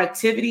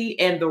productivity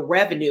and the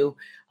revenue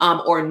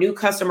or new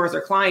customers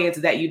or clients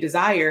that you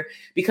desire,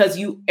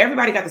 because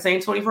everybody got the same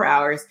 24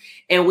 hours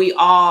and we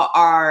all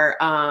are,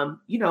 on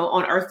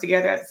earth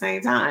together at the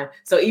same time.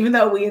 So even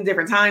though we in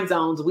different time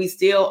zones, we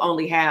still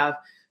only have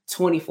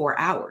 24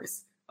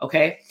 hours.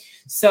 Okay.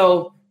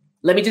 So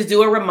let me just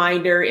do a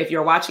reminder, if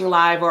you're watching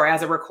live or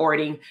as a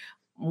recording,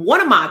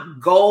 one of my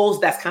goals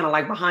that's kind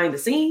of behind the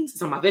scenes,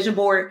 it's on my vision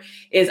board,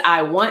 is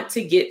I want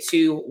to get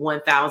to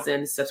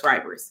 1,000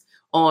 subscribers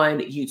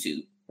on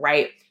YouTube,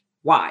 right?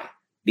 Why?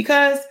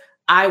 Because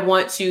I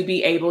want to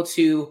be able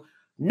to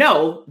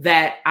know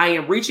that I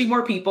am reaching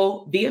more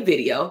people via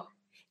video.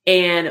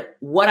 And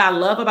what I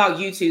love about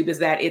YouTube is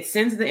that it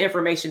sends the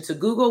information to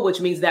Google, which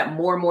means that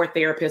more and more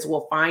therapists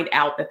will find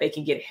out that they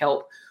can get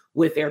help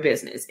with their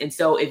business. And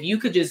so if you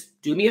could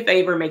just do me a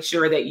favor, make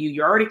sure that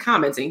you're already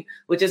commenting,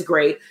 which is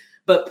great,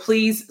 but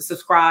please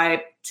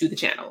subscribe to the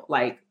channel.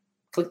 Like,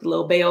 click the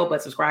little bell,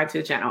 but subscribe to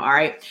the channel. All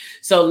right.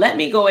 So let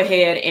me go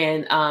ahead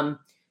and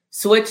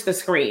switch the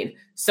screen.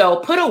 So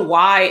put a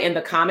Y in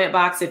the comment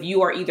box if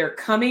you are either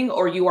coming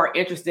or you are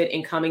interested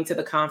in coming to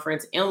the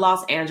conference in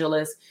Los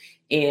Angeles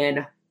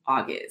in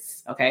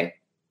August. Okay.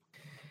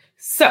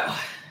 So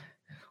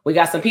we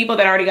got some people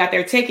that already got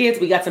their tickets.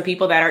 We got some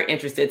people that are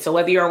interested. So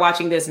whether you're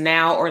watching this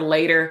now or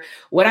later,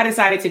 what I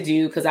decided to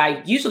do, because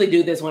I usually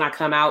do this when I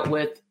come out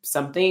with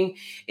something,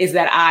 is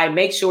that I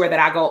make sure that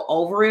I go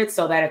over it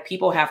so that if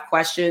people have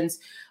questions,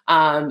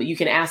 you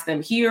can ask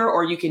them here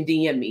or you can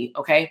DM me.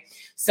 Okay.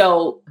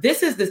 So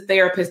this is the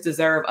Therapists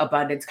Deserve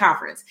Abundance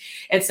Conference.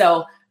 And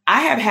so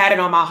I have had it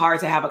on my heart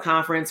to have a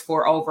conference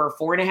for over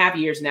 4.5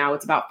 years now.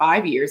 It's about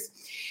 5 years.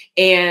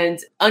 And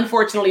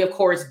unfortunately, of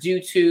course,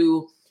 due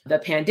to the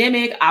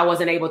pandemic, I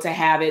wasn't able to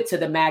have it to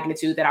the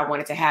magnitude that I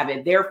wanted to have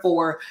it.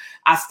 Therefore,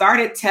 I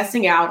started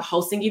testing out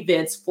hosting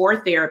events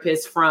for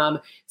therapists, from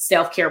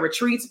self-care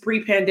retreats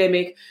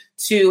pre-pandemic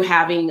to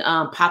having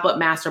pop-up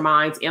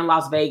masterminds in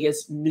Las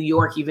Vegas, New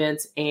York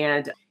events,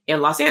 and in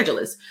Los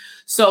Angeles.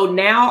 So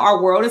now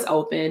our world is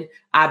open.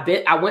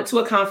 I went to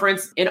a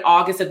conference in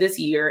August of this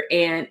year,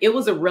 and it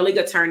was a really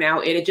good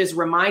turnout. And it just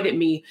reminded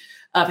me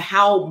of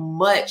how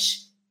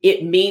much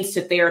it means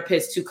to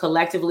therapists to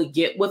collectively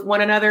get with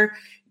one another,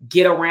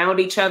 get around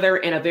each other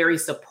in a very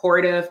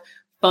supportive,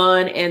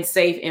 fun, and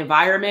safe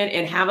environment,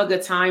 and have a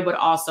good time, but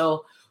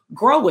also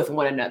grow with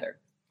one another.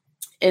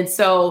 And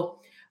so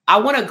I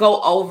want to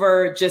go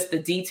over just the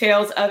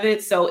details of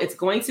it. So it's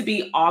going to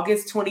be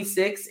August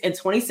 26 and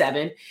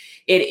 27.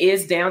 It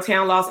is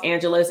downtown Los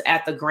Angeles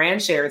at the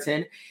Grand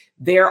Sheraton.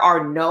 There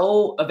are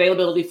no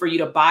availability for you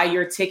to buy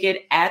your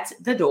ticket at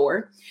the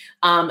door.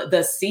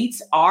 The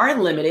seats are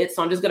limited,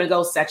 so I'm just going to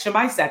go section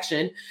by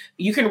section.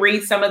 You can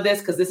read some of this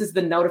because this is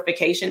the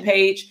notification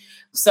page.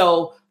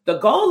 So the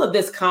goal of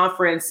this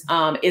conference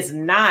is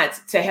not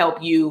to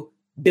help you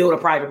build a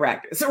private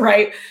practice,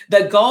 right?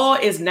 The goal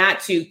is not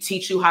to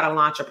teach you how to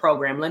launch a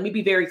program. Let me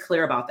be very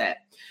clear about that.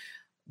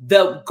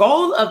 The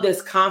goal of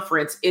this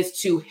conference is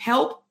to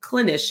help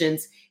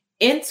clinicians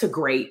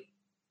integrate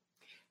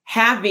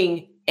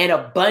having an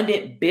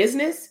abundant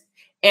business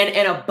and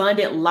an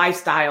abundant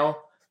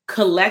lifestyle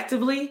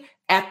collectively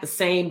at the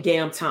same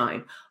damn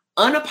time,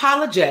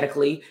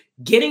 unapologetically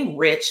getting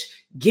rich,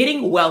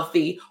 getting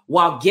wealthy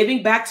while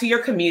giving back to your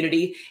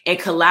community and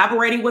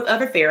collaborating with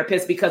other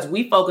therapists, because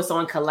we focus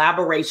on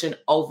collaboration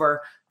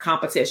over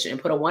competition.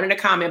 Put a 1 in the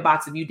comment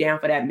box if you're down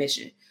for that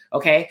mission.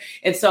 Okay.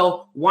 And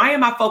so why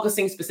am I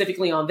focusing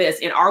specifically on this?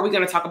 And are we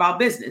going to talk about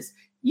business?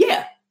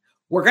 Yeah.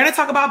 We're going to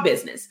talk about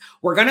business.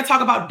 We're going to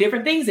talk about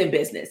different things in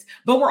business,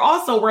 but we're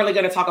also really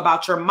going to talk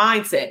about your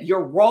mindset,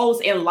 your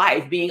roles in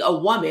life, being a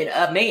woman,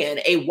 a man,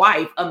 a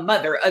wife, a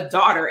mother, a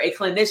daughter, a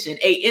clinician,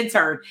 a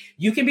intern.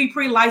 You can be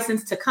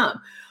pre-licensed to come.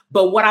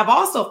 But what I've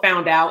also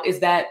found out is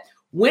that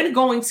when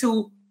going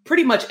to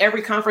pretty much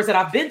every conference that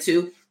I've been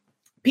to,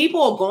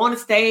 people will go on the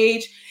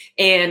stage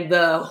and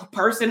the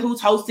person who's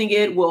hosting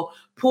it will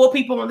pull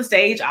people on the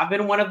stage. I've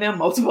been one of them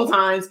multiple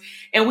times.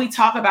 And we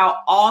talk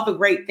about all the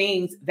great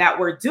things that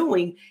we're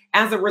doing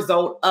as a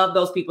result of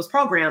those people's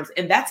programs.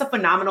 And that's a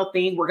phenomenal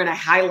thing. We're going to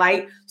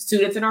highlight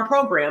students in our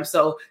program.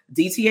 So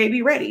DTA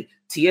be ready,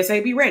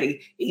 TSA be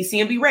ready,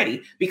 ECM be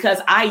ready, because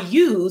I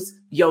use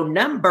your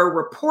number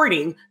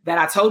reporting that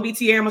I told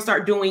DTA I'm going to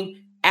start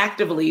doing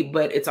actively,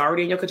 but it's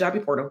already in your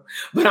Kajabi portal.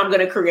 But I'm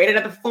going to create it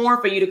at the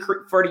form for you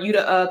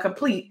to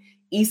complete.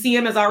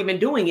 ECM has already been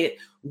doing it.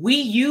 We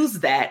use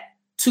that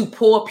to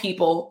pull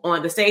people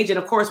on the stage. And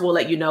of course, we'll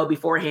let you know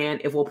beforehand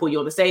if we'll pull you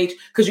on the stage,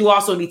 because you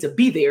also need to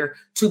be there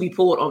to be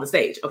pulled on the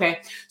stage. Okay.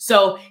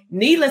 So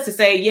needless to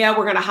say, yeah,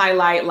 we're going to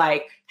highlight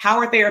like how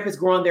are therapists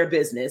growing their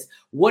business?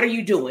 What are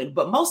you doing?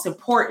 But most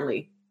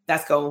importantly,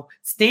 that's going to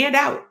stand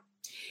out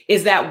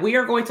is that we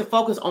are going to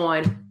focus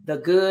on the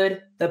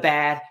good, the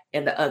bad,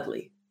 and the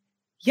ugly.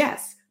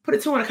 Yes. Put a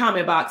 2 in the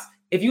comment box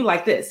if you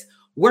like this.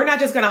 We're not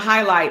just going to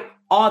highlight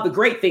all the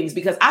great things,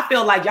 because I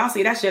feel like y'all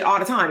see that shit all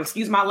the time.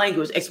 Excuse my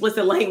language,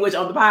 explicit language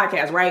on the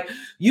podcast, right?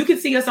 You can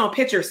see us on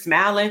pictures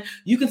smiling.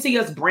 You can see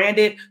us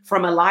branded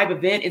from a live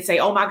event and say,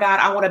 oh my God,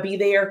 I want to be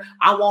there.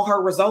 I want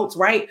her results,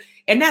 right?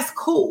 And that's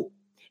cool.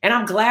 And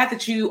I'm glad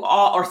that you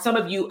all, or some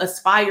of you,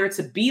 aspire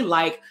to be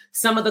like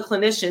some of the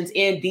clinicians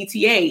in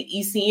DTA,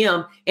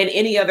 ECM, and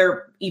any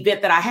other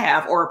event that I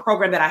have or a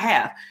program that I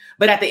have.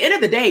 But at the end of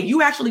the day,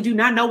 you actually do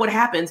not know what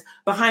happens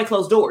behind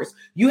closed doors.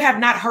 You have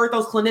not heard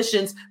those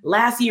clinicians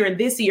last year and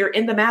this year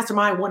in the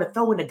mastermind want to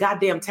throw in the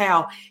goddamn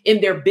towel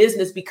in their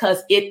business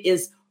because it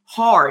is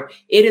hard.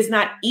 It is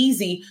not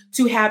easy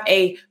to have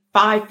a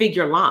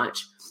 5-figure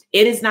launch.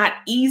 It is not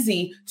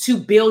easy to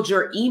build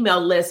your email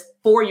list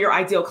for your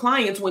ideal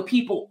clients when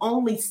people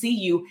only see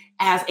you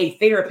as a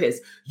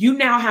therapist. You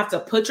now have to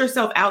put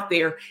yourself out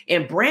there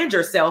and brand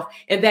yourself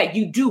and that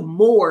you do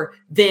more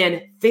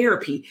than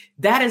therapy.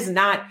 That is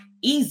not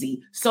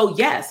easy. So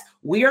yes,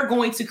 we are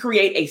going to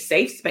create a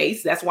safe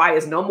space. That's why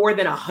it's no more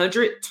than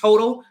 100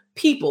 total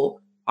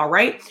people. All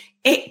right.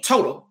 8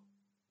 total.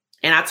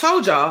 And I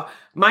told y'all,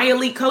 my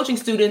elite coaching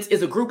students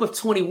is a group of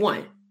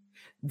 21.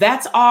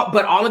 That's all,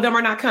 but all of them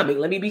are not coming.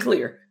 Let me be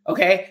clear.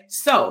 Okay.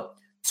 So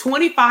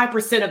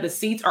 25% of the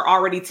seats are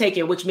already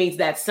taken, which means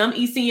that some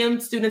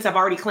ECM students have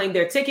already claimed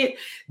their ticket.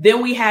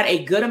 Then we had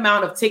a good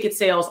amount of ticket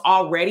sales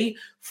already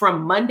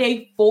from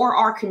Monday for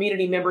our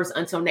community members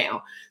until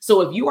now.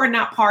 So if you are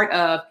not part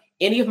of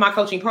any of my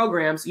coaching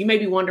programs, you may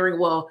be wondering,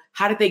 well,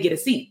 how did they get a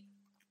seat?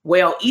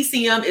 Well,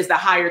 ECM is the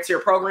higher tier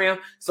program,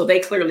 so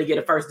they clearly get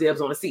a first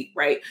dibs on a seat,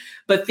 right?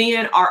 But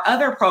then our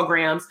other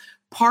programs,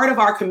 part of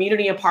our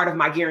community and part of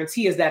my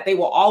guarantee is that they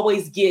will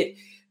always get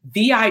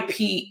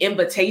VIP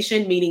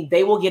invitation, meaning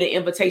they will get an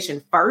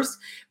invitation first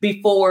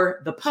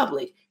before the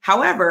public.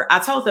 However, I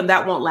told them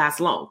that won't last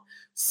long.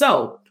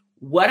 So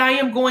what I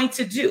am going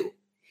to do,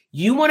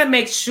 you want to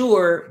make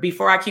sure,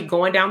 before I keep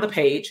going down the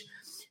page,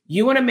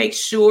 you want to make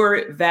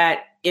sure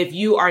that if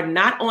you are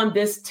not on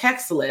this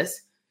text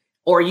list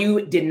or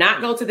you did not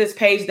go to this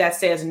page that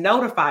says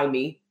notify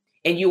me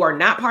and you are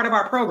not part of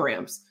our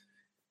programs,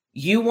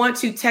 you want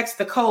to text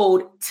the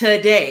code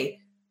today.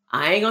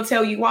 I ain't going to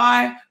tell you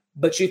why,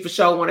 but you for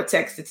sure want to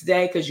text it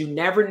today because you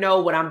never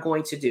know what I'm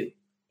going to do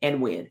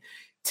and when.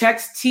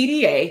 Text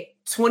TDA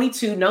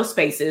 22, no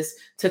spaces,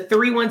 to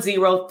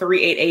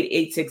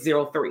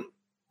 310-388-8603.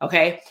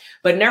 Okay.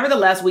 But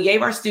nevertheless, we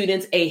gave our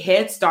students a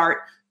head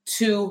start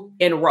to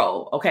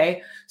enroll.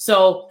 Okay.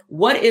 So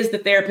what is the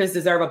Therapists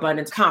Deserve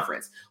Abundance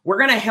Conference? We're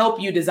going to help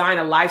you design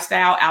a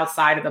lifestyle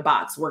outside of the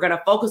box. We're going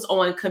to focus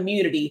on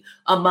community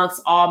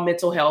amongst all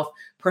mental health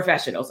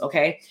professionals.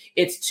 Okay.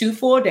 It's 2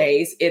 full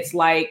days. It's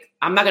like,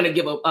 I'm not going to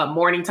give a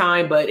morning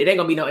time, but it ain't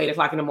gonna be no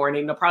 8:00 in the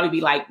morning. It'll probably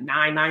be like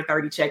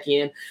 9:30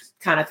 check-in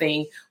kind of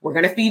thing. We're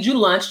going to feed you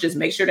lunch. Just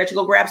make sure that you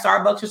go grab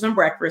Starbucks or some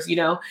breakfast,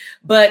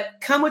 but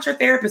come with your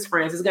therapist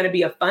friends. It's going to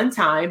be a fun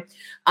time.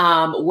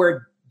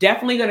 We're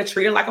definitely going to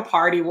treat it like a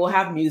party. We'll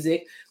have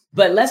music,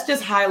 but let's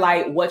just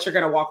highlight what you're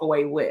going to walk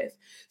away with.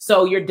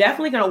 So you're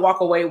definitely going to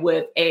walk away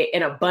with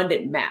an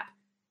abundant map.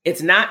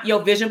 It's not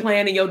your vision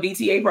plan and your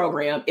DTA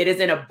program. It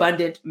is an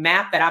abundant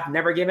map that I've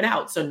never given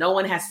out. So no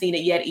one has seen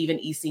it yet, even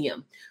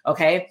ECM.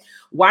 Okay.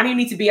 Why do you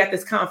need to be at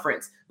this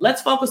conference?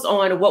 Let's focus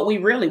on what we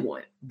really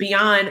want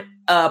beyond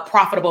a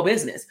profitable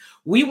business.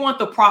 We want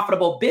the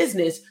profitable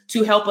business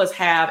to help us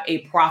have a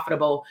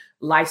profitable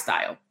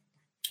lifestyle.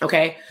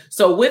 Okay.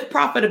 So with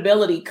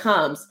profitability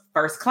comes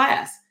first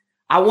class.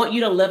 I want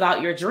you to live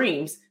out your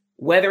dreams,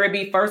 whether it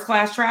be first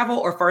class travel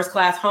or first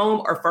class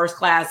home or first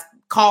class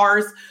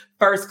cars,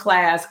 first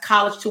class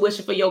college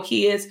tuition for your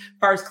kids,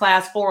 first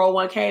class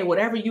 401k,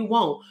 whatever you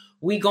want,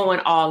 we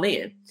going all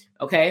in.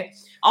 Okay.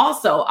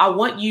 Also, I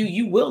want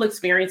you will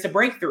experience a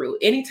breakthrough.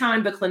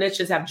 Anytime the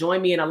clinicians have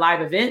joined me in a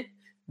live event,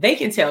 they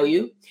can tell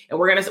you, and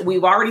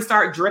we've already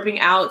started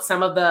dripping out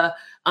some of the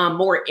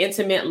more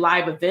intimate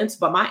live events,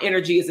 but my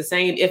energy is the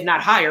same, if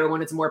not higher,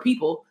 when it's more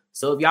people.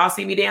 So if y'all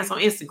see me dance on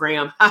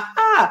Instagram,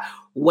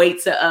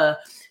 wait to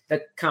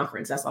the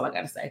conference. That's all I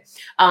got to say.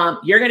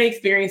 You're going to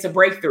experience a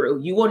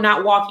breakthrough. You will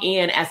not walk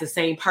in as the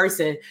same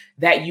person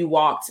that you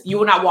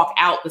will not walk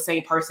out the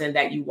same person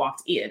that you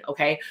walked in.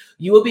 Okay.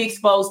 You will be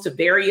exposed to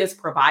various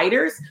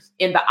providers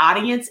in the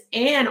audience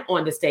and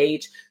on the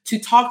stage to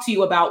talk to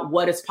you about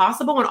what is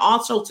possible and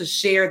also to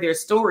share their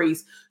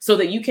stories so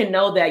that you can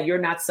know that you're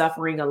not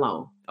suffering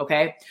alone.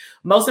 Okay.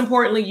 Most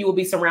importantly, you will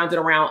be surrounded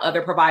around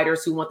other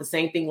providers who want the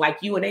same thing like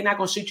you, and they're not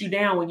going to shoot you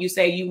down when you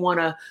say you want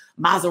a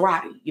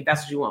Maserati, if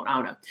that's what you want. I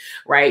don't know.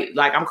 Right.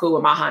 Like I'm cool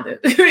with my Honda,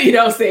 you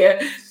know what I'm saying?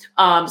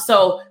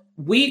 So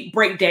we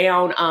break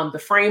down the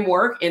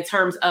framework in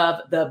terms of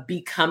the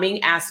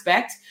becoming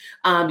aspect.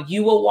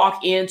 You will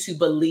walk in to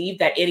believe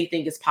that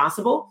anything is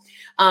possible.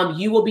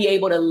 You will be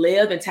able to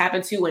live and tap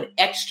into an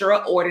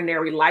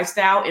extraordinary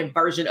lifestyle and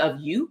version of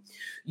you.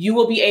 You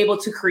will be able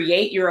to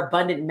create your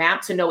abundant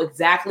map to know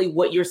exactly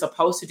what you're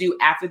supposed to do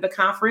after the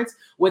conference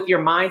with your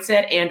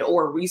mindset and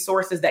or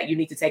resources that you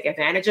need to take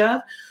advantage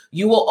of.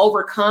 You will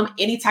overcome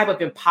any type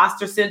of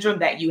imposter syndrome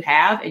that you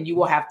have, and you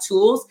will have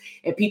tools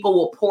and people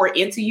will pour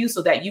into you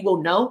so that you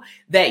will know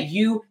that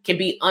you can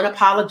be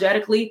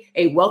unapologetically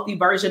a wealthy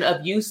version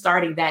of you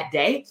starting that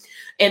day.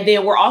 And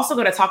then we're also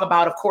going to talk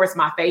about, of course,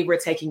 my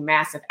favorite, taking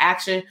massive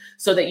action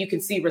so that you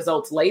can see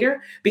results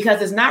later, because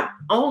it's not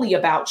only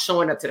about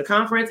showing up to the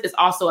conference, it's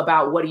also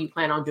about what do you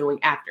plan on doing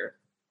after.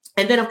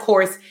 And then, of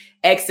course,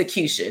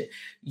 execution.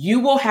 You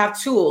will have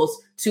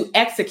tools to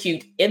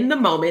execute in the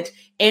moment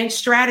and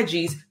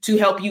strategies to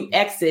help you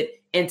exit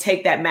and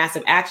take that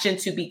massive action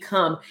to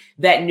become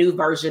that new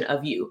version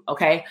of you.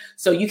 Okay.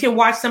 So you can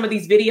watch some of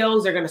these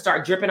videos. They're going to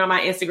start dripping on my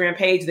Instagram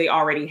page. They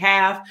already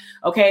have.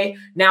 Okay.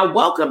 Now,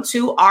 welcome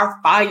to our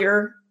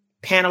fire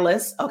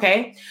panelists.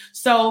 Okay.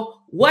 So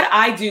what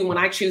I do when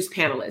I choose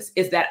panelists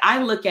is that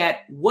I look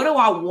at what do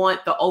I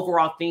want the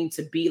overall theme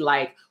to be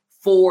like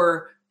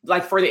for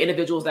the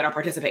individuals that are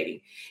participating.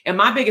 And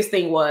my biggest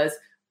thing was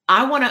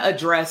I want to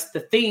address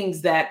the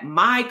things that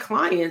my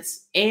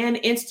clients and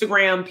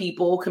Instagram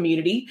people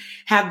community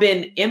have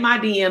been in my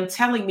DM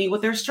telling me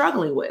what they're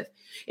struggling with.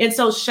 And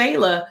so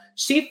Shayla,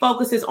 she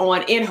focuses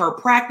on in her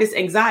practice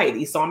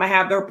anxiety. So I'm going to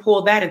have her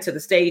pull that into the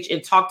stage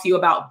and talk to you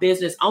about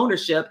business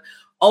ownership,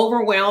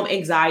 overwhelm,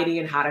 anxiety,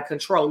 and how to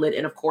control it.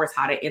 And of course,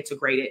 how to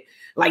integrate it,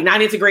 like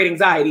not integrate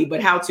anxiety,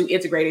 but how to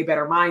integrate a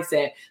better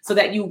mindset so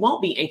that you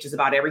won't be anxious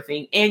about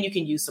everything and you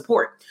can use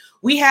support.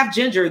 We have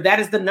Ginger, that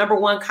is the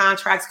 #1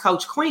 contracts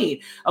coach queen.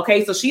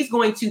 Okay, so she's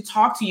going to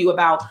talk to you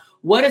about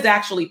what is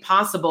actually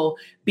possible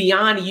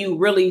beyond you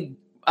really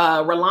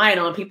relying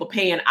on people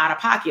paying out of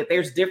pocket.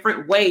 There's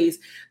different ways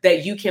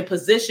that you can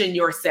position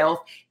yourself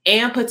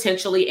and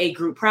potentially a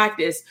group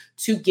practice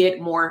to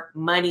get more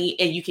money.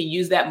 And you can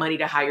use that money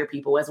to hire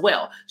people as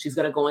well. She's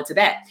going to go into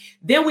that.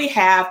 Then we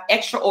have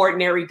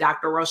extraordinary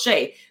Dr.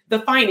 Roche, the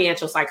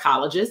financial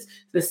psychologist,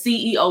 the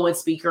CEO and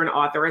speaker and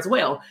author as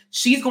well.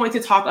 She's going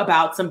to talk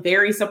about some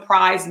very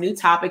surprise new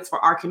topics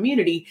for our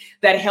community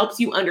that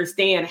helps you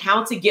understand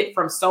how to get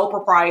from sole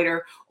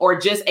proprietor or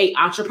just a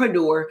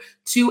entrepreneur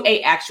to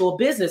a actual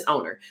business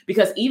owner.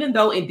 Because even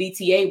though in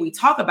DTA, we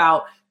talk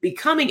about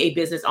becoming a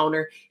business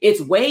owner, it's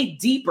way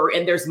deeper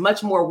and there's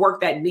much more work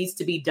that needs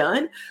to be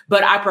done.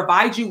 But I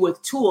provide you with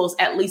tools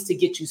at least to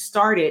get you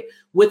started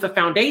with a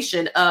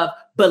foundation of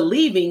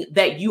believing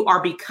that you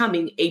are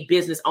becoming a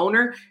business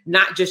owner,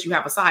 not just you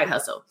have a side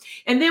hustle.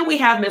 And then we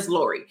have Ms.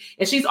 Lori,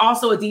 and she's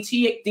also a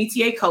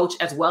DTA coach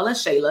as well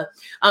as Shayla.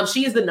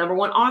 She is the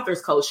 #1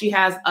 authors coach. She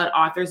has an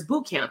authors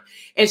boot camp,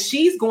 and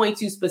she's going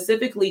to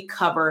specifically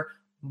cover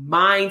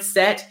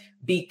mindset,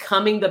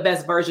 becoming the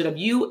best version of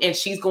you. And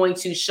she's going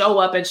to show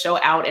up and show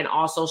out and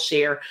also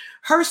share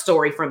her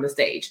story from the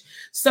stage.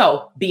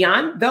 So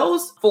beyond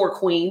those 4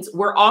 queens,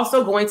 we're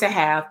also going to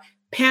have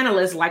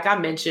panelists, like I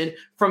mentioned,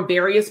 from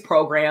various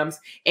programs.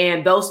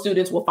 And those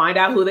students will find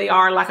out who they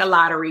are like a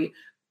lottery,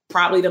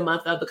 probably the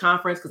month of the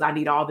conference, because I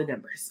need all the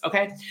numbers.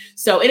 Okay.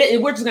 So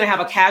we're just going to have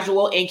a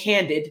casual and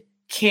candid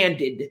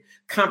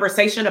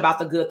conversation about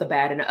the good, the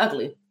bad, and the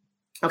ugly.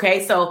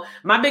 Okay, so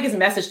my biggest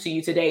message to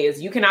you today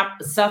is you cannot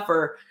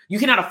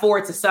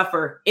afford to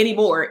suffer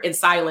anymore in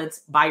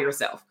silence by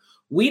yourself.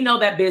 We know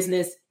that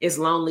business is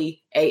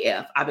lonely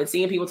AF. I've been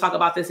seeing people talk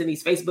about this in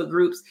these Facebook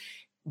groups,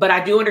 but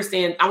I do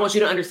understand. I want you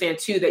to understand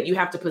too, that you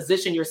have to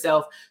position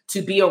yourself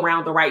to be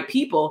around the right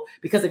people,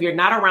 because if you're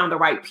not around the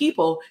right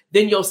people,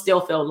 then you'll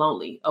still feel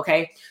lonely.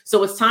 Okay.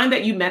 So it's time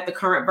that you met the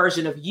current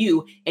version of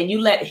you and you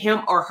let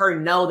him or her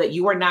know that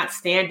you are not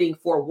standing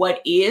for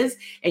what is,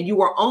 and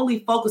you are only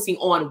focusing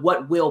on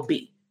what will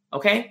be.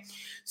 Okay.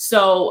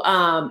 So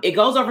it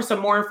goes over some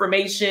more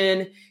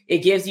information. It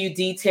gives you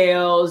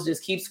details.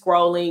 Just keep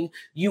scrolling.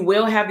 You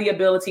will have the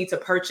ability to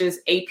purchase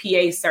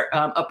APA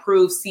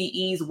approved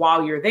CEs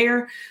while you're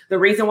there. The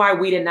reason why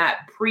we did not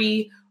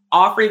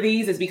offer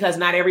these is because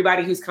not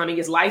everybody who's coming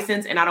is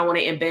licensed, and I don't want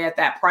to embed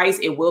that price.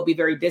 It will be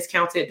very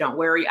discounted. Don't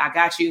worry, I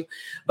got you.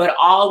 But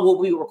all what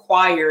we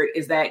required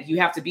is that you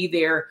have to be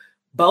there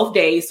both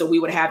days. So we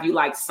would have you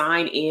like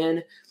sign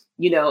in,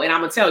 and I'm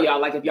going to tell y'all,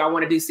 like, if y'all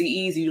want to do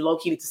CEs, you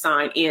low-key need to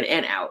sign in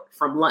and out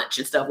from lunch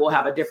and stuff. We'll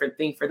have a different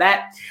thing for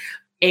that.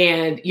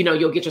 And,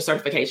 you'll get your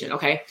certification.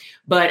 Okay.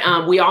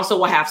 But we also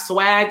will have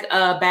swag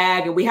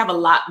bag, and we have a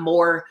lot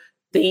more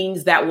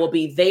things that will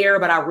be there,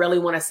 but I really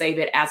want to save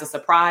it as a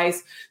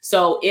surprise.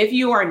 So if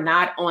you are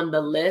not on the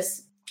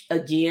list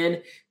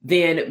again,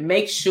 then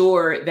make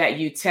sure that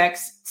you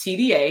text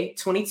TDA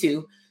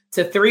 22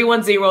 to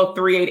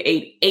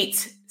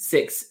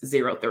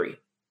 310-388-8603.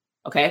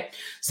 Okay.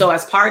 So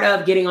as part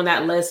of getting on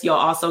that list, you'll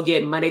also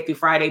get Monday through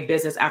Friday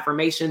business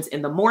affirmations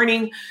in the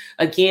morning.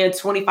 Again,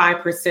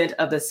 25%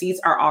 of the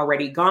seats are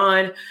already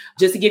gone.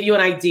 Just to give you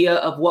an idea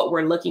of what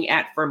we're looking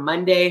at for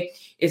Monday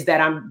is that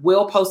I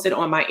will post it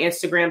on my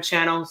Instagram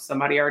channel.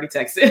 Somebody already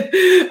texted.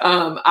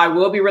 I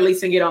will be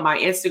releasing it on my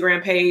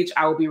Instagram page.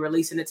 I will be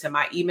releasing it to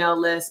my email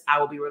list. I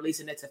will be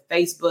releasing it to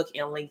Facebook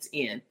and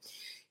LinkedIn.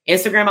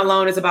 Instagram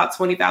alone is about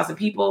 20,000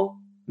 people.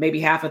 Maybe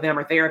half of them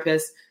are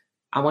therapists.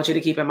 I want you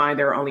to keep in mind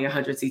there are only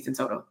 100 seats in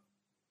total.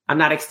 I'm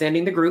not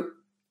extending the group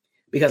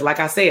because, like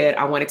I said,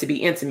 I want it to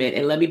be intimate.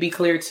 And let me be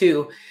clear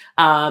too.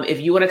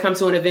 If you want to come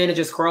to an event and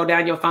just scroll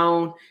down your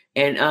phone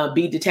and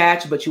be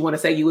detached, but you want to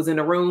say you was in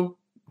the room,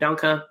 don't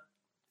come.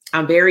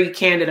 I'm very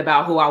candid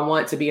about who I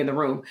want to be in the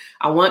room.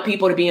 I want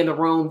people to be in the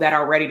room that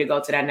are ready to go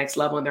to that next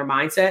level in their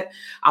mindset.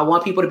 I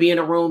want people to be in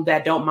a room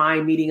that don't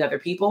mind meeting other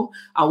people.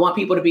 I want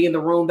people to be in the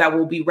room that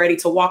will be ready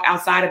to walk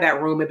outside of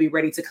that room and be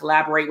ready to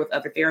collaborate with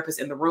other therapists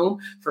in the room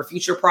for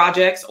future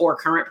projects or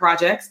current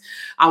projects.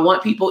 I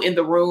want people in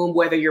the room,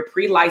 whether you're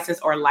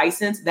pre-licensed or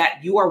licensed,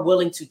 that you are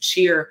willing to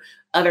cheer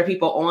other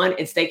people on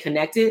and stay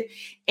connected.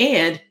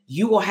 And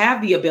you will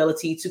have the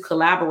ability to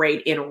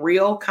collaborate in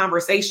real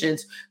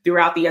conversations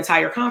throughout the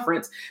entire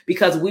conference,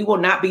 because we will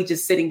not be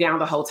just sitting down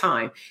the whole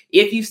time.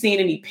 If you've seen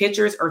any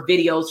pictures or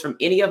videos from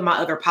any of my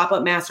other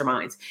pop-up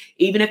masterminds,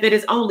 even if it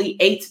is only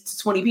 8 to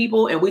 20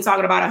 people and we're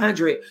talking about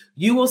 100,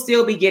 you will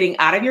still be getting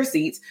out of your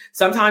seats.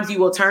 Sometimes you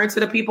will turn to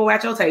the people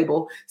at your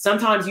table.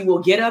 Sometimes you will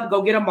get up,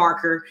 go get a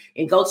marker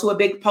and go to a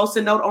big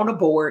Post-it note on the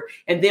board.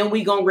 And then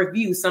we going to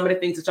review some of the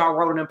things that y'all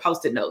wrote in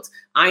Post-it notes.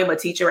 I am a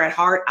teacher at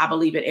heart. I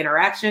believe in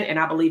interaction and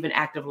I believe in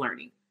active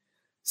learning.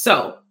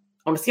 So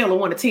on a scale of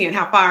 1 to 10,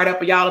 how fired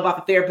up are y'all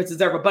about the Therapists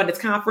Deserve Abundance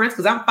Conference?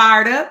 Because I'm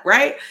fired up,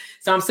 right?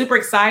 So I'm super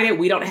excited.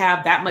 We don't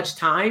have that much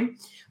time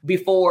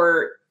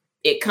before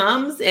it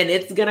comes, and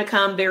it's going to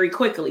come very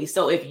quickly.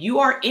 So if you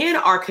are in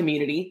our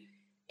community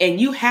and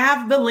you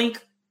have the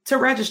link to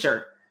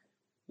register,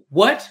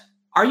 what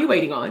are you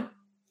waiting on?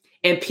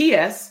 And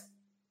P.S.,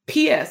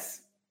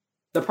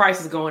 the price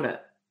is going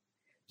up.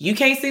 You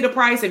can't see the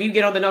price if you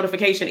get on the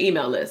notification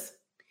email list.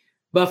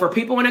 But for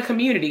people in a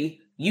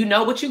community, you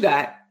know what you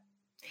got.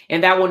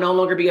 And that will no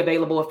longer be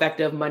available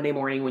effective Monday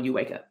morning when you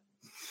wake up.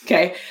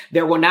 Okay.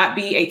 There will not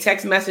be a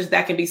text message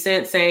that can be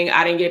sent saying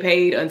I didn't get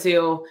paid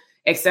until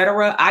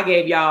etc. I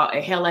gave y'all a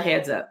hella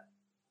heads up.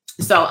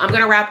 So I'm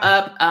going to wrap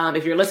up.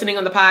 If you're listening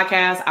on the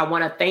podcast, I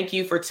want to thank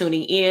you for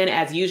tuning in.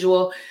 As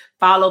usual,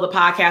 follow the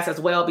podcast as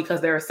well,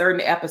 because there are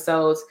certain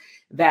episodes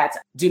that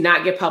do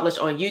not get published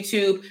on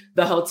YouTube.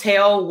 The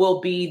hotel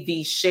will be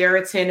the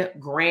Sheraton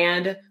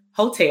Grand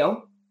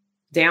Hotel,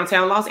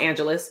 downtown Los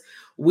Angeles.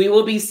 We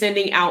will be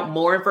sending out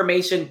more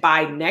information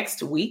by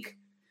next week.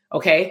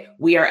 Okay.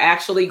 We are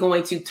actually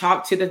going to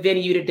talk to the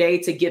venue today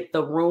to get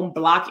the room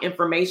block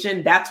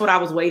information. That's what I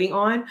was waiting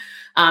on,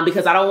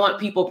 because I don't want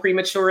people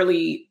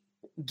prematurely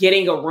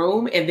getting a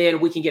room and then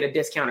we can get a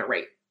discounted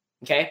rate.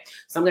 Okay.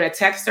 So I'm going to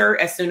text her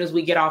as soon as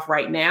we get off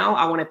right now.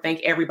 I want to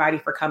thank everybody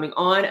for coming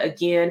on.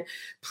 Again,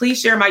 please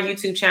share my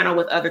YouTube channel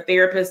with other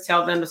therapists.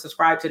 Tell them to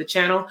subscribe to the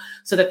channel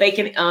so that they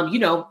can,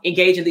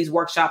 engage in these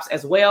workshops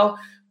as well.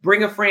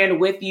 Bring a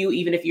friend with you.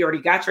 Even if you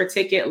already got your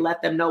ticket,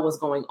 let them know what's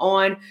going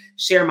on.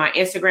 Share my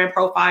Instagram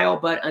profile.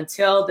 But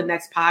until the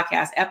next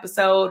podcast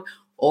episode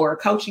or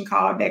coaching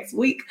call next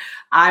week,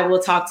 I will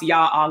talk to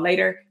y'all all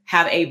later.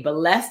 Have a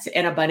blessed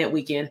and abundant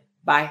weekend.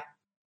 Bye.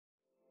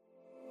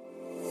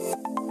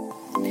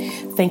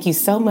 Thank you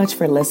so much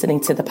for listening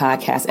to the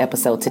podcast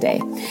episode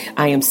today.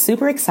 I am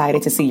super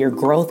excited to see your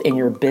growth in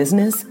your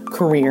business,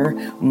 career,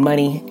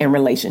 money, and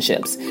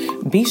relationships.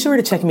 Be sure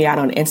to check me out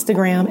on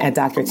Instagram at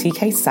Dr.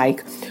 TK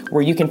Psych,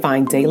 where you can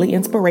find daily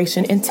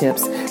inspiration and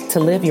tips to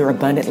live your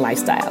abundant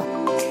lifestyle.